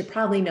you should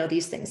probably know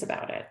these things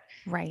about it.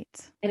 Right.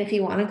 And if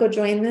you want to go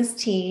join this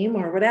team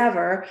or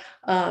whatever,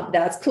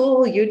 that's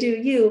cool. You do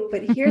you,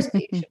 but here's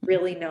what you should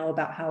really know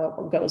about how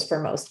it goes for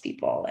most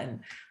people. And,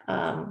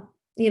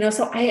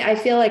 so I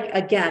feel like,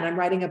 again, I'm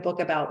writing a book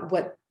about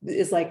what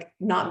is like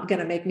not going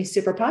to make me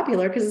super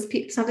popular because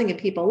it's something that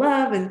people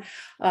love. And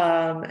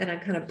I'm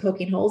kind of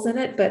poking holes in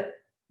it, but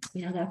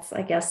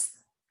I guess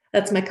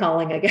that's my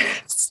calling, I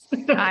guess.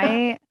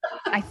 I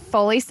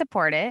fully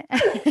support it.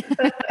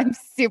 I'm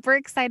super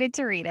excited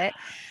to read it.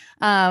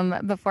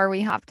 Before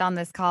we hopped on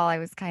this call, I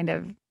was kind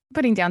of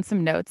putting down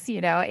some notes,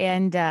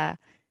 and I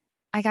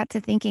got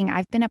to thinking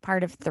I've been a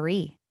part of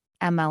 3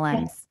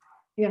 MLMs.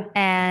 Yeah.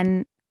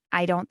 And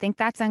I don't think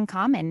that's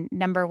uncommon.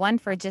 Number one,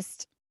 for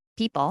just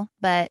people,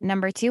 but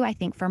number 2, I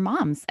think for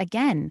moms.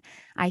 Again,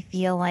 I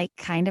feel like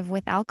kind of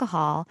with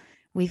alcohol,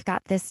 we've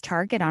got this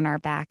target on our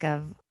back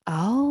of,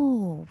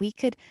 oh, we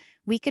could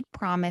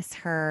promise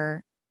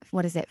her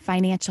what is it?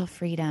 Financial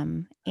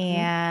freedom Mhm.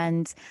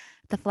 and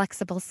the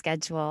flexible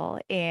schedule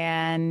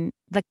and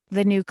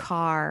the new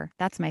car.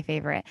 That's my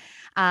favorite.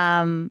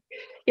 Um,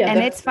 Yeah,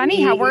 and it's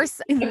funny how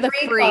the the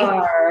free free,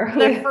 car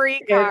the with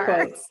free air car.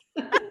 quotes.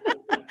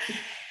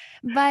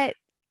 But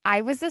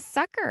I was a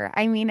sucker.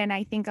 I mean, and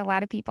I think a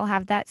lot of people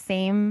have that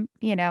same,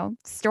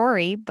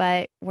 story,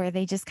 but where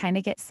they just kind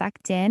of get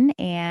sucked in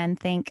and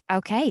think,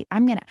 okay,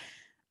 I'm going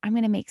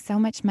to make so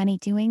much money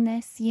doing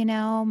this,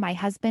 My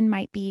husband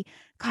might be,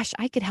 gosh,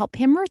 I could help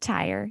him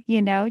retire,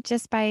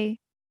 just by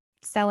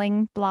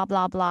selling blah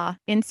blah blah,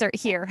 insert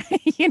here,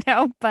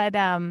 but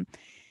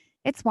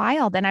it's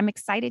wild and I'm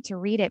excited to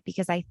read it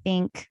because I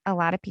think a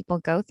lot of people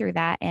go through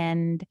that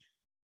and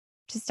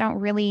just don't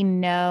really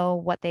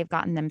know what they've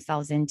gotten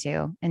themselves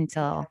into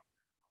until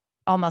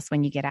almost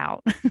when you get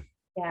out.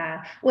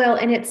 Yeah. Well,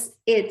 and it's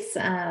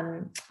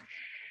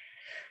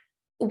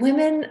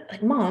women,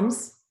 like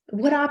moms,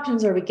 what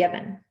options are we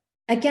given?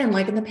 Again,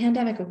 like in the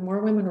pandemic, when more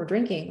women were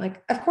drinking,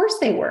 like, of course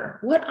they were.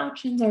 What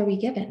options are we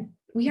given?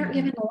 We aren't Mhm.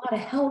 given a lot of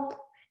help.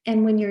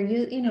 And when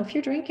if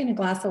you're drinking a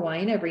glass of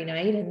wine every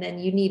night and then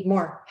you need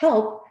more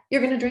help,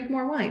 you're going to drink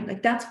more wine.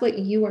 Like that's what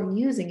you are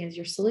using as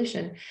your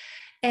solution.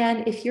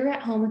 And if you're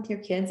at home with your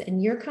kids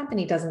and your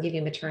company doesn't give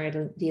you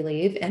maternity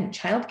leave and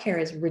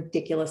childcare is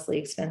ridiculously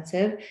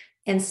expensive,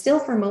 and still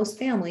for most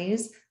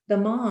families, the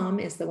mom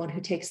is the one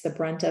who takes the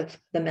brunt of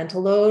the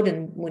mental load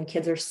and when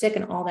kids are sick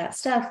and all that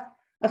stuff,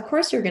 of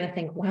course you're going to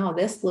think, wow,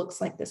 this looks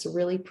like this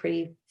really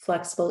pretty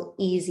flexible,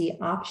 easy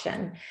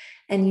option.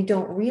 And you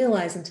don't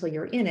realize until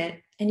you're in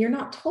it and you're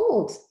not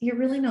told, you're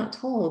really not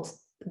told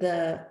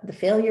the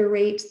failure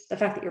rate, the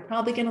fact that you're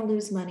probably going to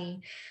lose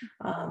money.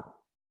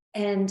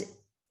 And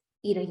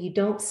you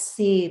don't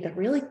see the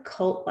really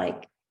cult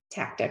like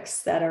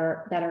tactics that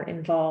are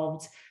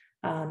involved,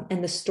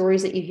 and the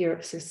stories that you hear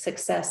of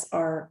success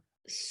are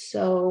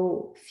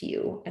so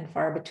few and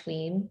far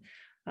between.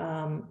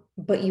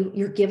 But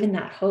you're given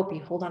that hope,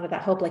 you hold on to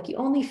that hope, like you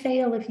only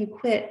fail if you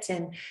quit,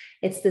 and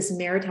it's this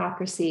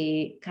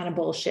meritocracy kind of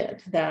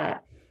bullshit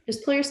that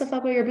just pull yourself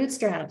up by your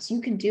bootstraps, you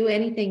can do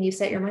anything you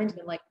set your mind to.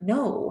 And like,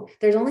 no,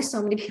 there's only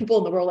so many people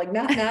in the world, like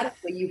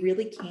mathematically you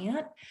really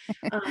can't.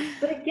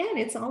 But again,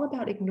 it's all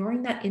about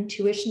ignoring that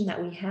intuition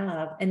that we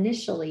have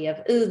initially of,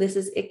 oh, this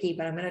is icky,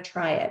 but I'm going to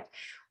try it.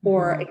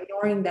 Or Mhm.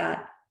 ignoring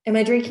that, am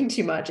I drinking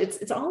too much?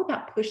 It's all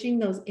about pushing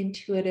those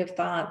intuitive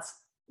thoughts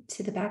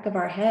to the back of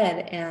our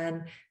head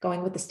and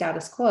going with the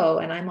status quo.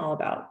 And I'm all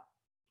about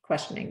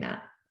questioning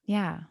that.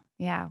 Yeah.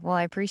 Yeah. Well,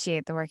 I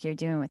appreciate the work you're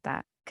doing with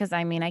that. Cause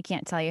I mean, I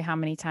can't tell you how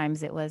many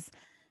times it was,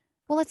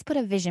 well, let's put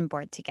a vision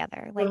board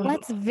together. Like,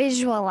 let's Oh,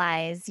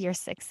 visualize your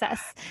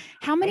success.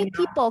 How I many know.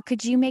 people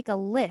could you make a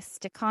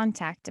list to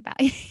contact about,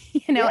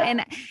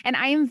 Yep. and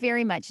I am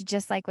very much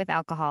just like with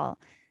alcohol.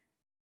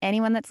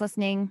 Anyone that's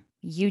listening,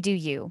 you do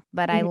you.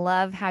 But I Mhm.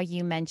 love how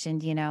you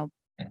mentioned,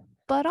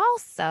 but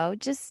also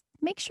just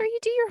make sure you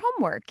do your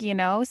homework,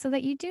 so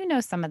that you do know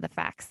some of the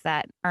facts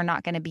that are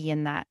not going to be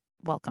in that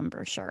welcome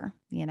brochure.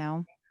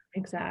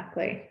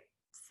 Exactly.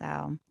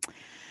 So,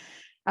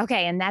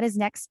 okay. And that is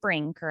next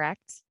spring,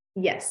 correct?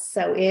 Yes.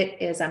 So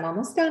it is, I'm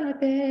almost done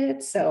with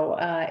it. So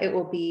it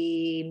will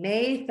be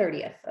May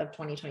 30th of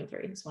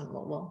 2023 is when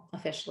we'll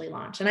officially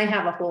launch. And I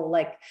have a whole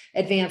like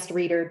advanced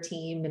reader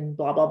team and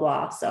blah, blah,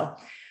 blah. So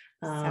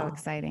So um,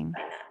 exciting.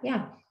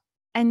 yeah.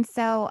 And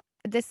so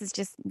this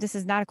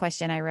is not a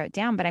question I wrote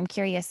down, but I'm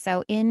curious.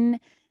 So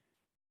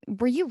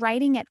were you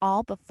writing at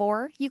all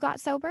before you got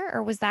sober,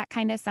 or was that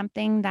kind of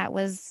something that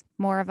was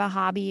more of a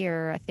hobby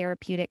or a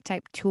therapeutic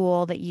type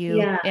tool that you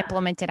Yeah.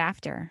 implemented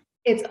after?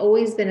 It's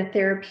always been a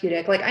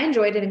therapeutic, like I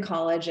enjoyed it in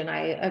college and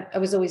I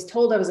was always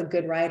told I was a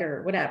good writer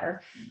or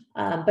whatever.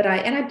 But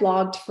I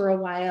blogged for a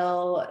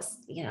while,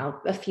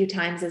 a few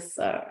times as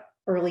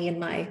early in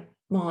my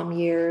mom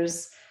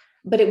years,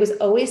 but it was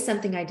always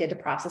something I did to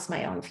process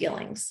my own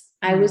feelings.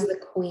 I Mm, was the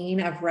queen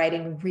of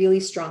writing really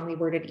strongly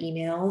worded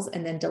emails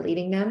and then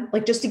deleting them,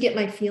 like just to get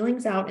my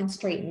feelings out and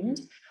straightened,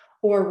 mhm.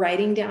 or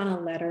writing down a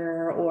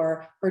letter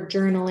or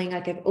journaling.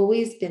 Like I've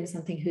always been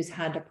something who's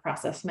had to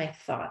process my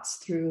thoughts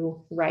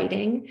through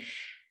writing.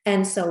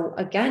 And so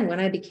again, when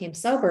I became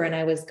sober and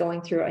I was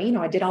going through,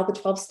 I did all the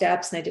 12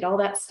 steps and I did all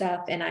that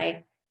stuff, and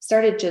I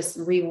started just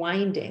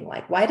rewinding,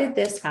 like, why did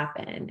this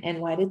happen? And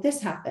why did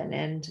this happen?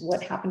 And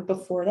what happened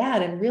before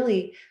that? And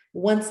really,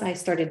 once I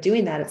started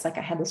doing that, it's like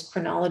I had this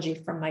chronology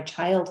from my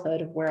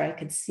childhood of where I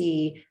could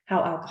see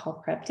how alcohol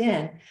crept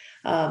in.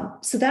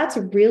 So that's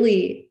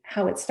really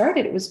how it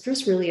started. It was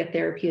just really a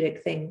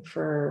therapeutic thing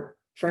for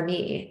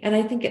me. And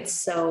I think it's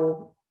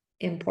so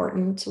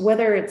important,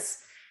 whether it's,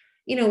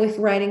 if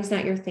writing's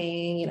not your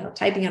thing,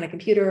 typing on a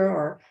computer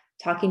or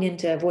talking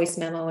into a voice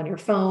memo on your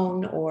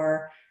phone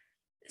or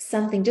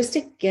something, just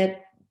to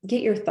get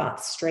your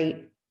thoughts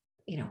straight,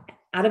 you know,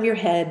 out of your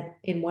head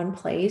in one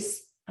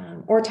place,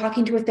 or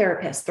talking to a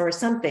therapist or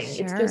something. It's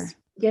Sure. just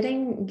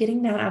getting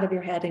that out of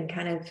your head and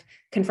kind of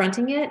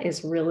confronting it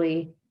is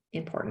really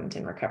important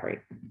in recovery.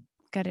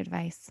 Good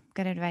advice.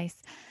 Good advice.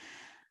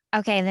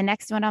 Okay, the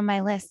next one on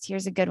my list,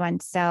 here's a good one.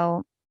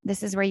 So,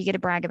 this is where you get to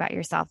brag about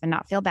yourself and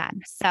not feel bad.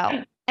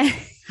 So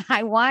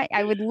I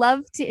would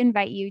love to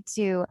invite you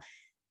to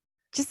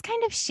just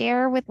kind of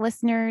share with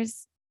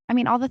listeners, I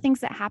mean, all the things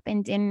that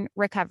happened in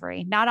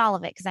recovery, not all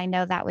of it, because I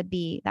know that would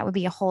be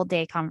a whole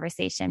day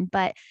conversation.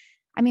 But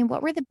I mean,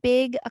 what were the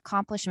big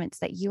accomplishments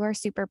that you are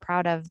super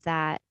proud of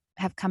that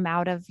have come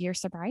out of your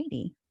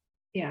sobriety?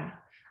 Yeah.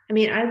 I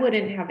mean, I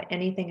wouldn't have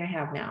anything I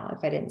have now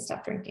if I didn't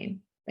stop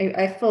drinking.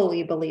 I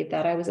fully believe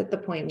that. I was at the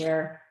point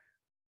where,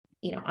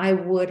 I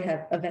would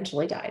have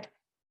eventually died.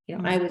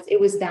 It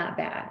was that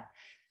bad.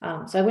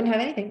 So I wouldn't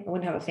have anything. I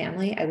wouldn't have a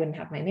family. I wouldn't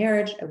have my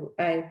marriage.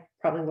 I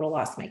probably would have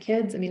lost my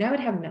kids. I mean, I would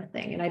have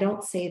nothing. And I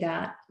don't say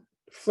that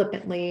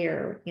flippantly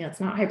or, it's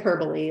not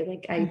hyperbole.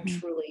 Like I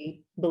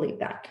truly believe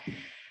that.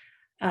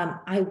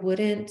 I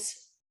wouldn't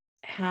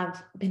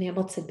have been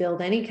able to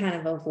build any kind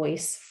of a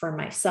voice for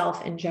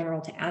myself in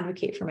general to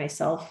advocate for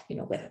myself,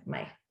 with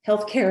my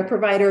healthcare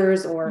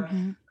providers or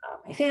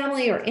my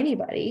family or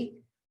anybody.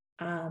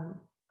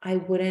 I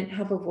wouldn't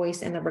have a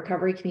voice in the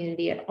recovery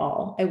community at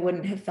all. I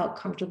wouldn't have felt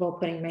comfortable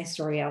putting my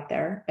story out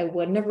there. I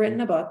wouldn't have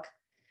written a book.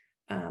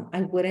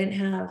 I wouldn't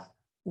have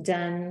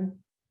done,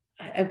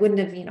 I wouldn't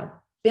have,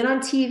 been on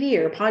TV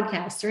or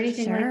podcasts or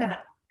anything like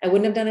that. I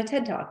wouldn't have done a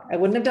TED Talk. I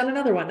wouldn't have done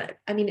another one.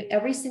 I mean,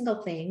 every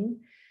single thing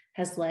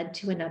has led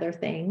to another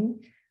thing.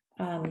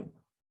 I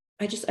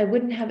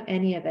wouldn't have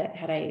any of it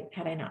had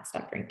I not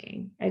stopped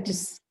drinking. I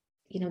just,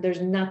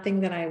 there's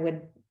nothing that I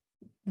would,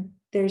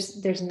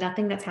 there's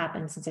nothing that's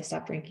happened since I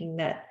stopped drinking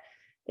that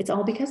it's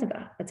all because of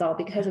that. It's all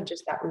because of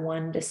just that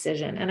one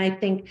decision. And I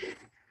think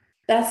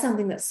that's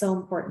something that's so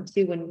important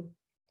too,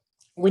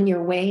 when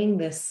you're weighing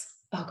this,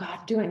 oh God,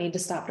 do I need to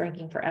stop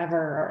drinking forever?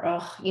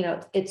 Or,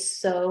 it's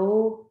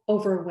so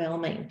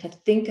overwhelming to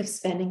think of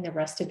spending the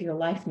rest of your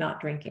life not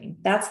drinking.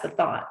 That's the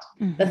thought.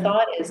 The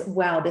thought is,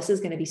 wow, this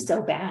is going to be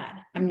so bad.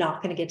 I'm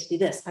not going to get to do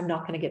this. I'm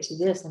not going to get to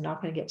do this. I'm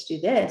not going to get to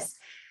do this.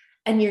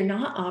 And you're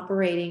not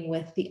operating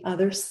with the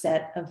other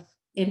set of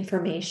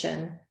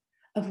information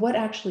of what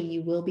actually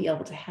you will be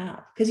able to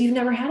have, because you've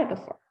never had it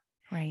before.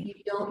 Right. You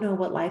don't know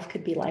what life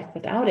could be like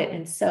without it.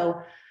 And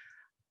so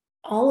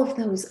all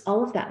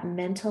of that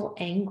mental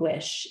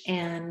anguish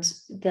and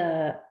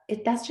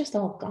that's just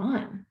all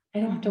gone. I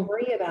don't have to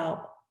worry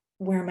about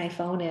where my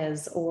phone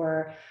is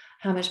or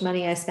how much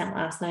money I spent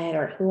last night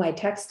or who I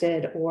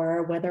texted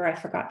or whether I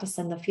forgot to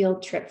send the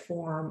field trip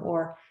form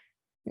or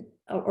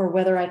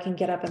whether I can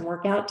get up and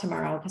work out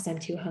tomorrow because I'm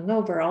too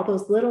hungover. All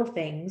those little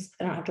things.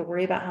 I don't have to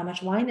worry about how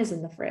much wine is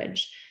in the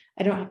fridge.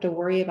 I don't have to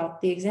worry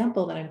about the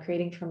example that I'm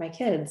creating for my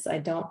kids.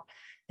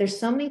 There's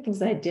so many things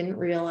that I didn't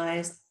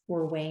realize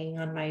were weighing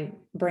on my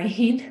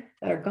brain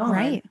that are gone.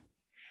 Right.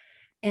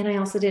 And I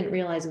also didn't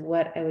realize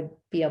what I would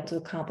be able to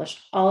accomplish.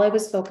 All I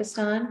was focused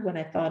on when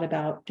I thought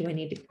about, do I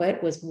need to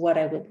quit, was what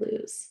I would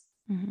lose.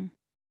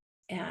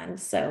 And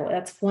so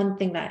that's one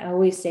thing that I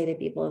always say to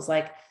people is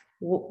like,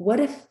 what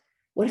if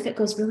it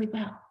goes really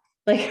well?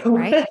 Like,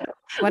 right.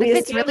 What if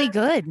it's really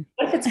good?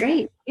 What if it's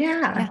great?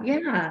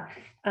 Yeah.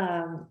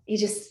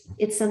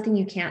 It's something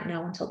you can't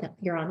know until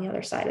you're on the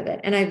other side of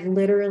it. And I've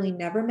literally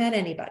never met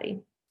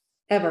anybody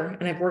ever.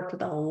 And I've worked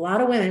with a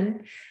lot of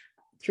women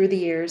through the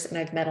years, and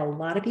I've met a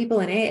lot of people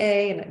in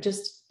AA and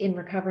just in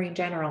recovery in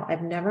general.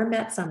 I've never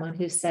met someone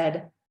who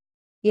said,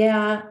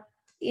 yeah,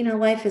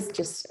 life is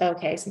just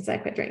okay since I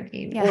quit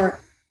drinking, or,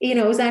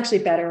 it was actually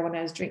better when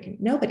I was drinking.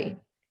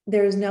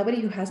 There is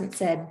nobody who hasn't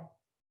said,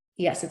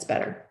 yes, it's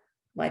better.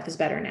 Life is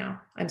better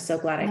now. I'm so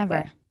glad I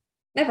quit.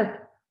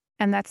 Never.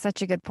 And that's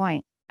such a good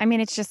point. I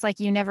mean, it's just like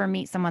you never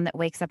meet someone that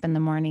wakes up in the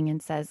morning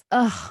and says,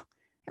 oh,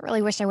 I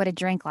really wish I would have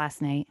drank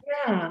last night.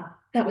 Yeah,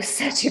 that was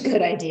such a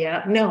good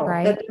idea. No,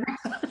 right?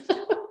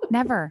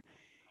 Never.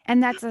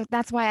 And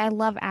that's why I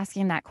love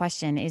asking that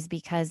question, is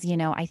because,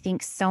 I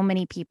think so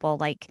many people,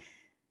 like,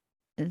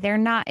 they're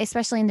not,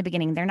 especially in the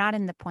beginning, they're not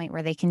in the point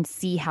where they can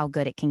see how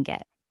good it can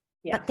get.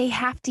 Yeah. But they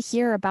have to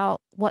hear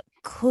about what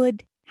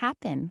could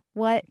happen,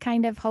 what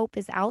kind of hope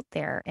is out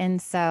there.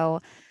 And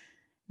so,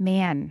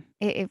 man,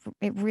 it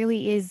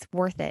really is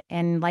worth it.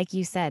 And like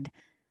you said,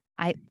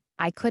 I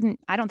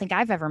don't think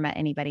I've ever met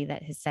anybody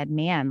that has said,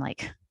 man,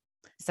 like,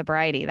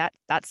 sobriety, that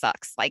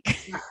sucks. Like,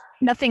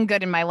 nothing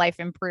good in my life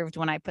improved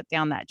when I put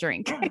down that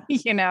drink,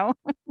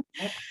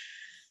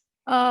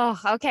 Oh,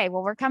 okay.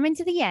 Well, we're coming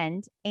to the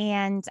end,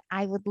 and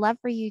I would love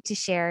for you to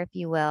share, if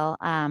you will,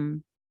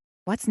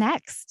 what's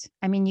next?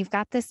 I mean, you've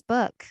got this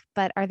book,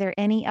 but are there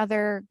any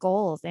other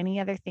goals, any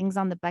other things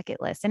on the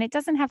bucket list? And it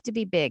doesn't have to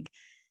be big.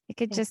 It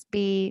could just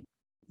be,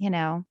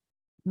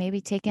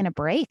 maybe taking a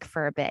break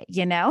for a bit,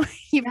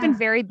 you've been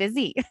very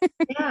busy.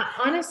 Yeah,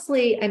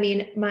 honestly, I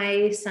mean,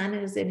 my son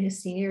is in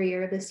his senior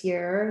year this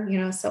year,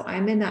 so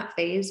I'm in that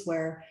phase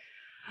where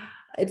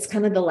it's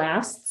kind of the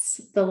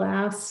last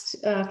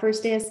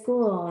first day of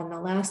school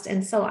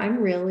and so I'm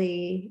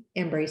really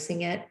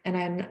embracing it,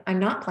 and I'm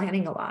not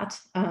planning a lot.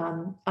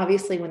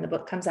 Obviously when the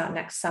book comes out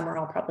next summer,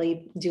 I'll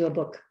probably do a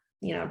book,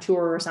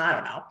 tour or something. I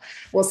don't know.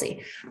 We'll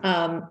see.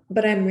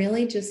 But I'm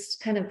really just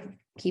kind of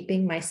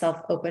keeping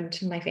myself open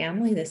to my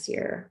family this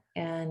year.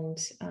 And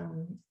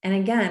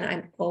again,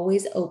 I'm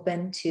always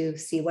open to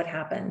see what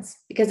happens,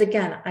 because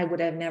again, I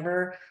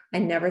never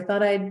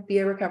thought I'd be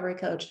a recovery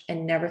coach. I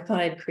never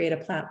thought I'd create a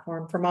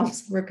platform for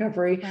moms in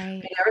recovery.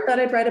 Right. I never thought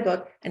I'd write a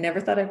book. I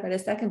never thought I'd write a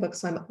second book.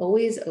 So I'm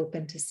always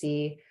open to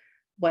see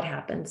what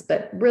happens.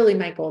 But really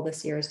my goal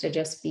this year is to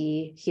just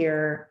be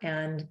here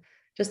and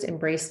just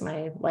embrace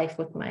my life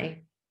with my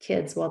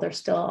kids while they're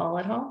still all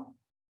at home.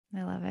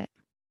 I love it.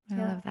 I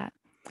love that.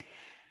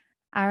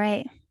 All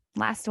right.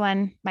 Last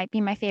one might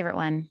be my favorite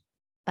one,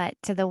 but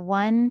to the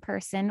one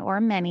person or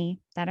many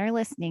that are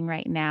listening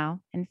right now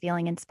and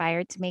feeling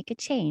inspired to make a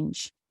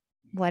change,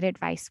 what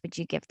advice would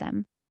you give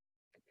them?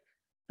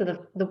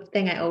 So the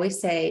thing I always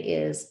say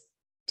is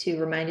to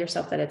remind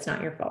yourself that it's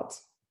not your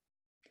fault.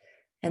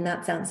 And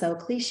that sounds so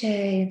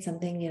cliche and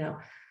something,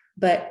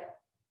 but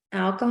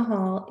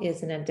alcohol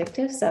is an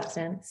addictive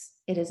substance.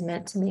 It is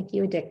meant to make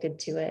you addicted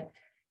to it.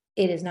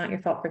 It is not your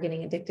fault for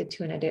getting addicted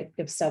to an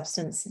addictive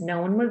substance.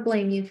 No one would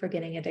blame you for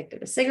getting addicted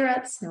to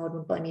cigarettes. No one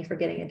would blame you for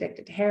getting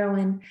addicted to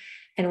heroin.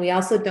 And we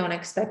also don't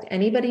expect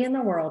anybody in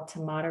the world to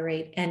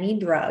moderate any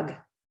drug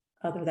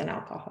other than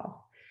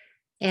alcohol.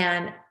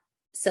 And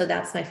so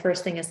that's my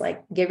first thing, is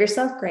like, give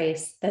yourself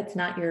grace. That's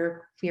not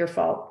your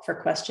fault for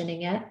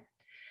questioning it.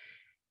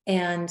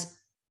 And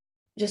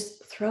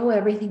just throw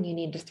everything you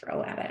need to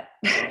throw at it.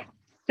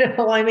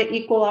 I'm an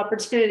equal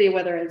opportunity,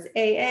 whether it's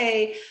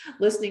AA,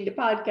 listening to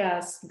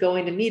podcasts,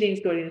 going to meetings,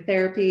 going to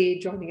therapy,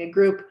 joining a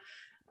group.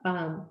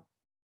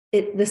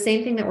 The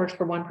same thing that works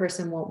for one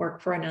person won't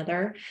work for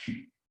another.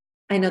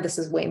 I know this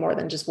is way more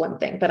than just one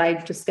thing, but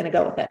I'm just going to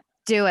go with it.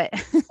 Do it.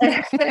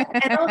 And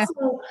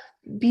also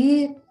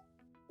be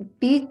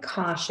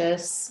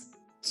cautious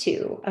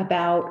too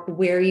about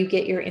where you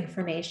get your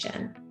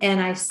information. And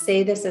I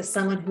say this as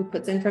someone who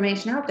puts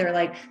information out there,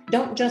 like,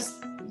 don't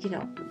just,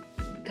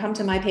 come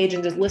to my page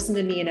and just listen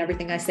to me and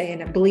everything I say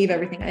and believe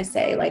everything I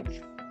say.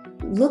 Like,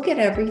 look at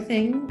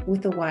everything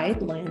with a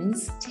wide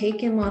lens,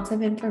 take in lots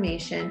of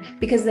information,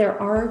 because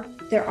there are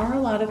a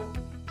lot of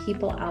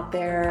people out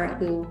there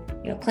who,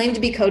 claim to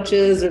be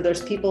coaches, or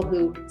there's people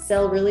who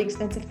sell really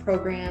expensive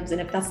programs.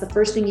 And if that's the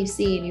first thing you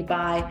see and you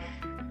buy,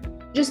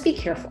 just be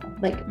careful.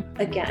 Like,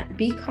 again,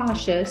 be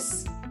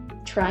cautious,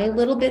 try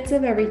little bits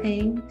of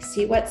everything,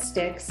 see what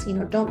sticks.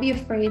 Don't be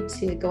afraid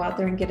to go out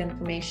there and get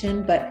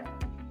information, but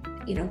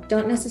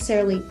don't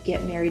necessarily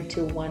get married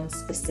to one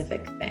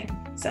specific thing.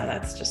 So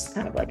that's just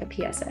kind of like a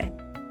PSA.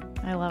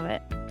 I love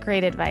it.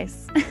 Great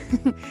advice.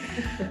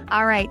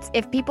 All right.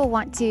 If people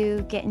want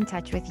to get in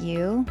touch with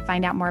you,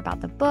 find out more about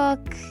the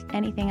book,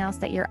 anything else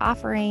that you're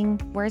offering,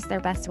 where's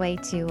their best way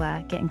to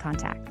get in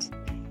contact?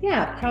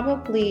 Yeah,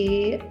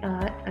 probably.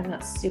 I'm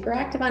not super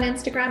active on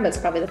Instagram, but it's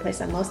probably the place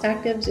I'm most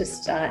active.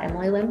 Just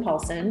Emily Lynn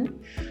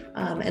Paulson,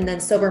 and then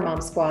Sober Mom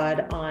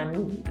Squad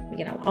on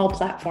all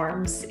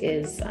platforms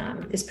is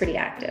pretty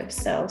active.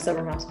 So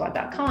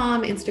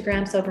sobermomsquad.com,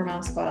 Instagram Sober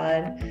Mom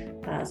Squad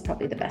is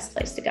probably the best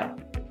place to go.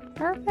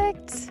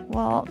 Perfect.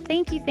 Well,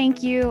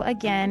 thank you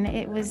again.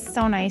 It was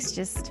so nice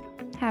just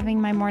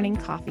having my morning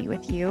coffee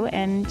with you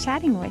and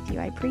chatting with you.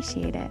 I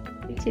appreciate it.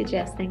 You too,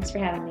 Jess. Thanks for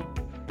having me.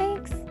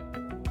 Thanks.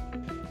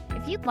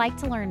 If you'd like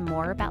to learn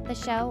more about the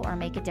show or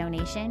make a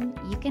donation,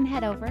 you can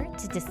head over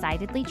to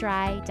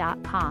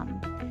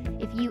decidedlydry.com.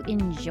 If you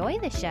enjoy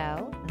the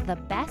show, the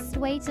best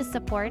way to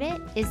support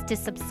it is to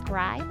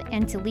subscribe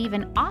and to leave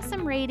an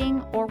awesome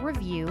rating or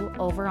review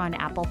over on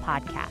Apple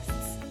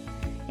Podcasts.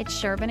 It's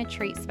sure been a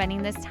treat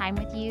spending this time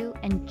with you,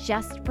 and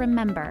just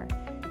remember,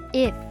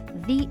 if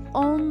the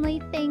only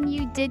thing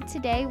you did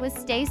today was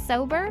stay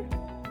sober,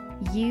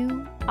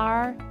 you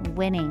are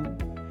winning.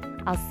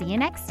 I'll see you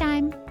next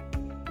time.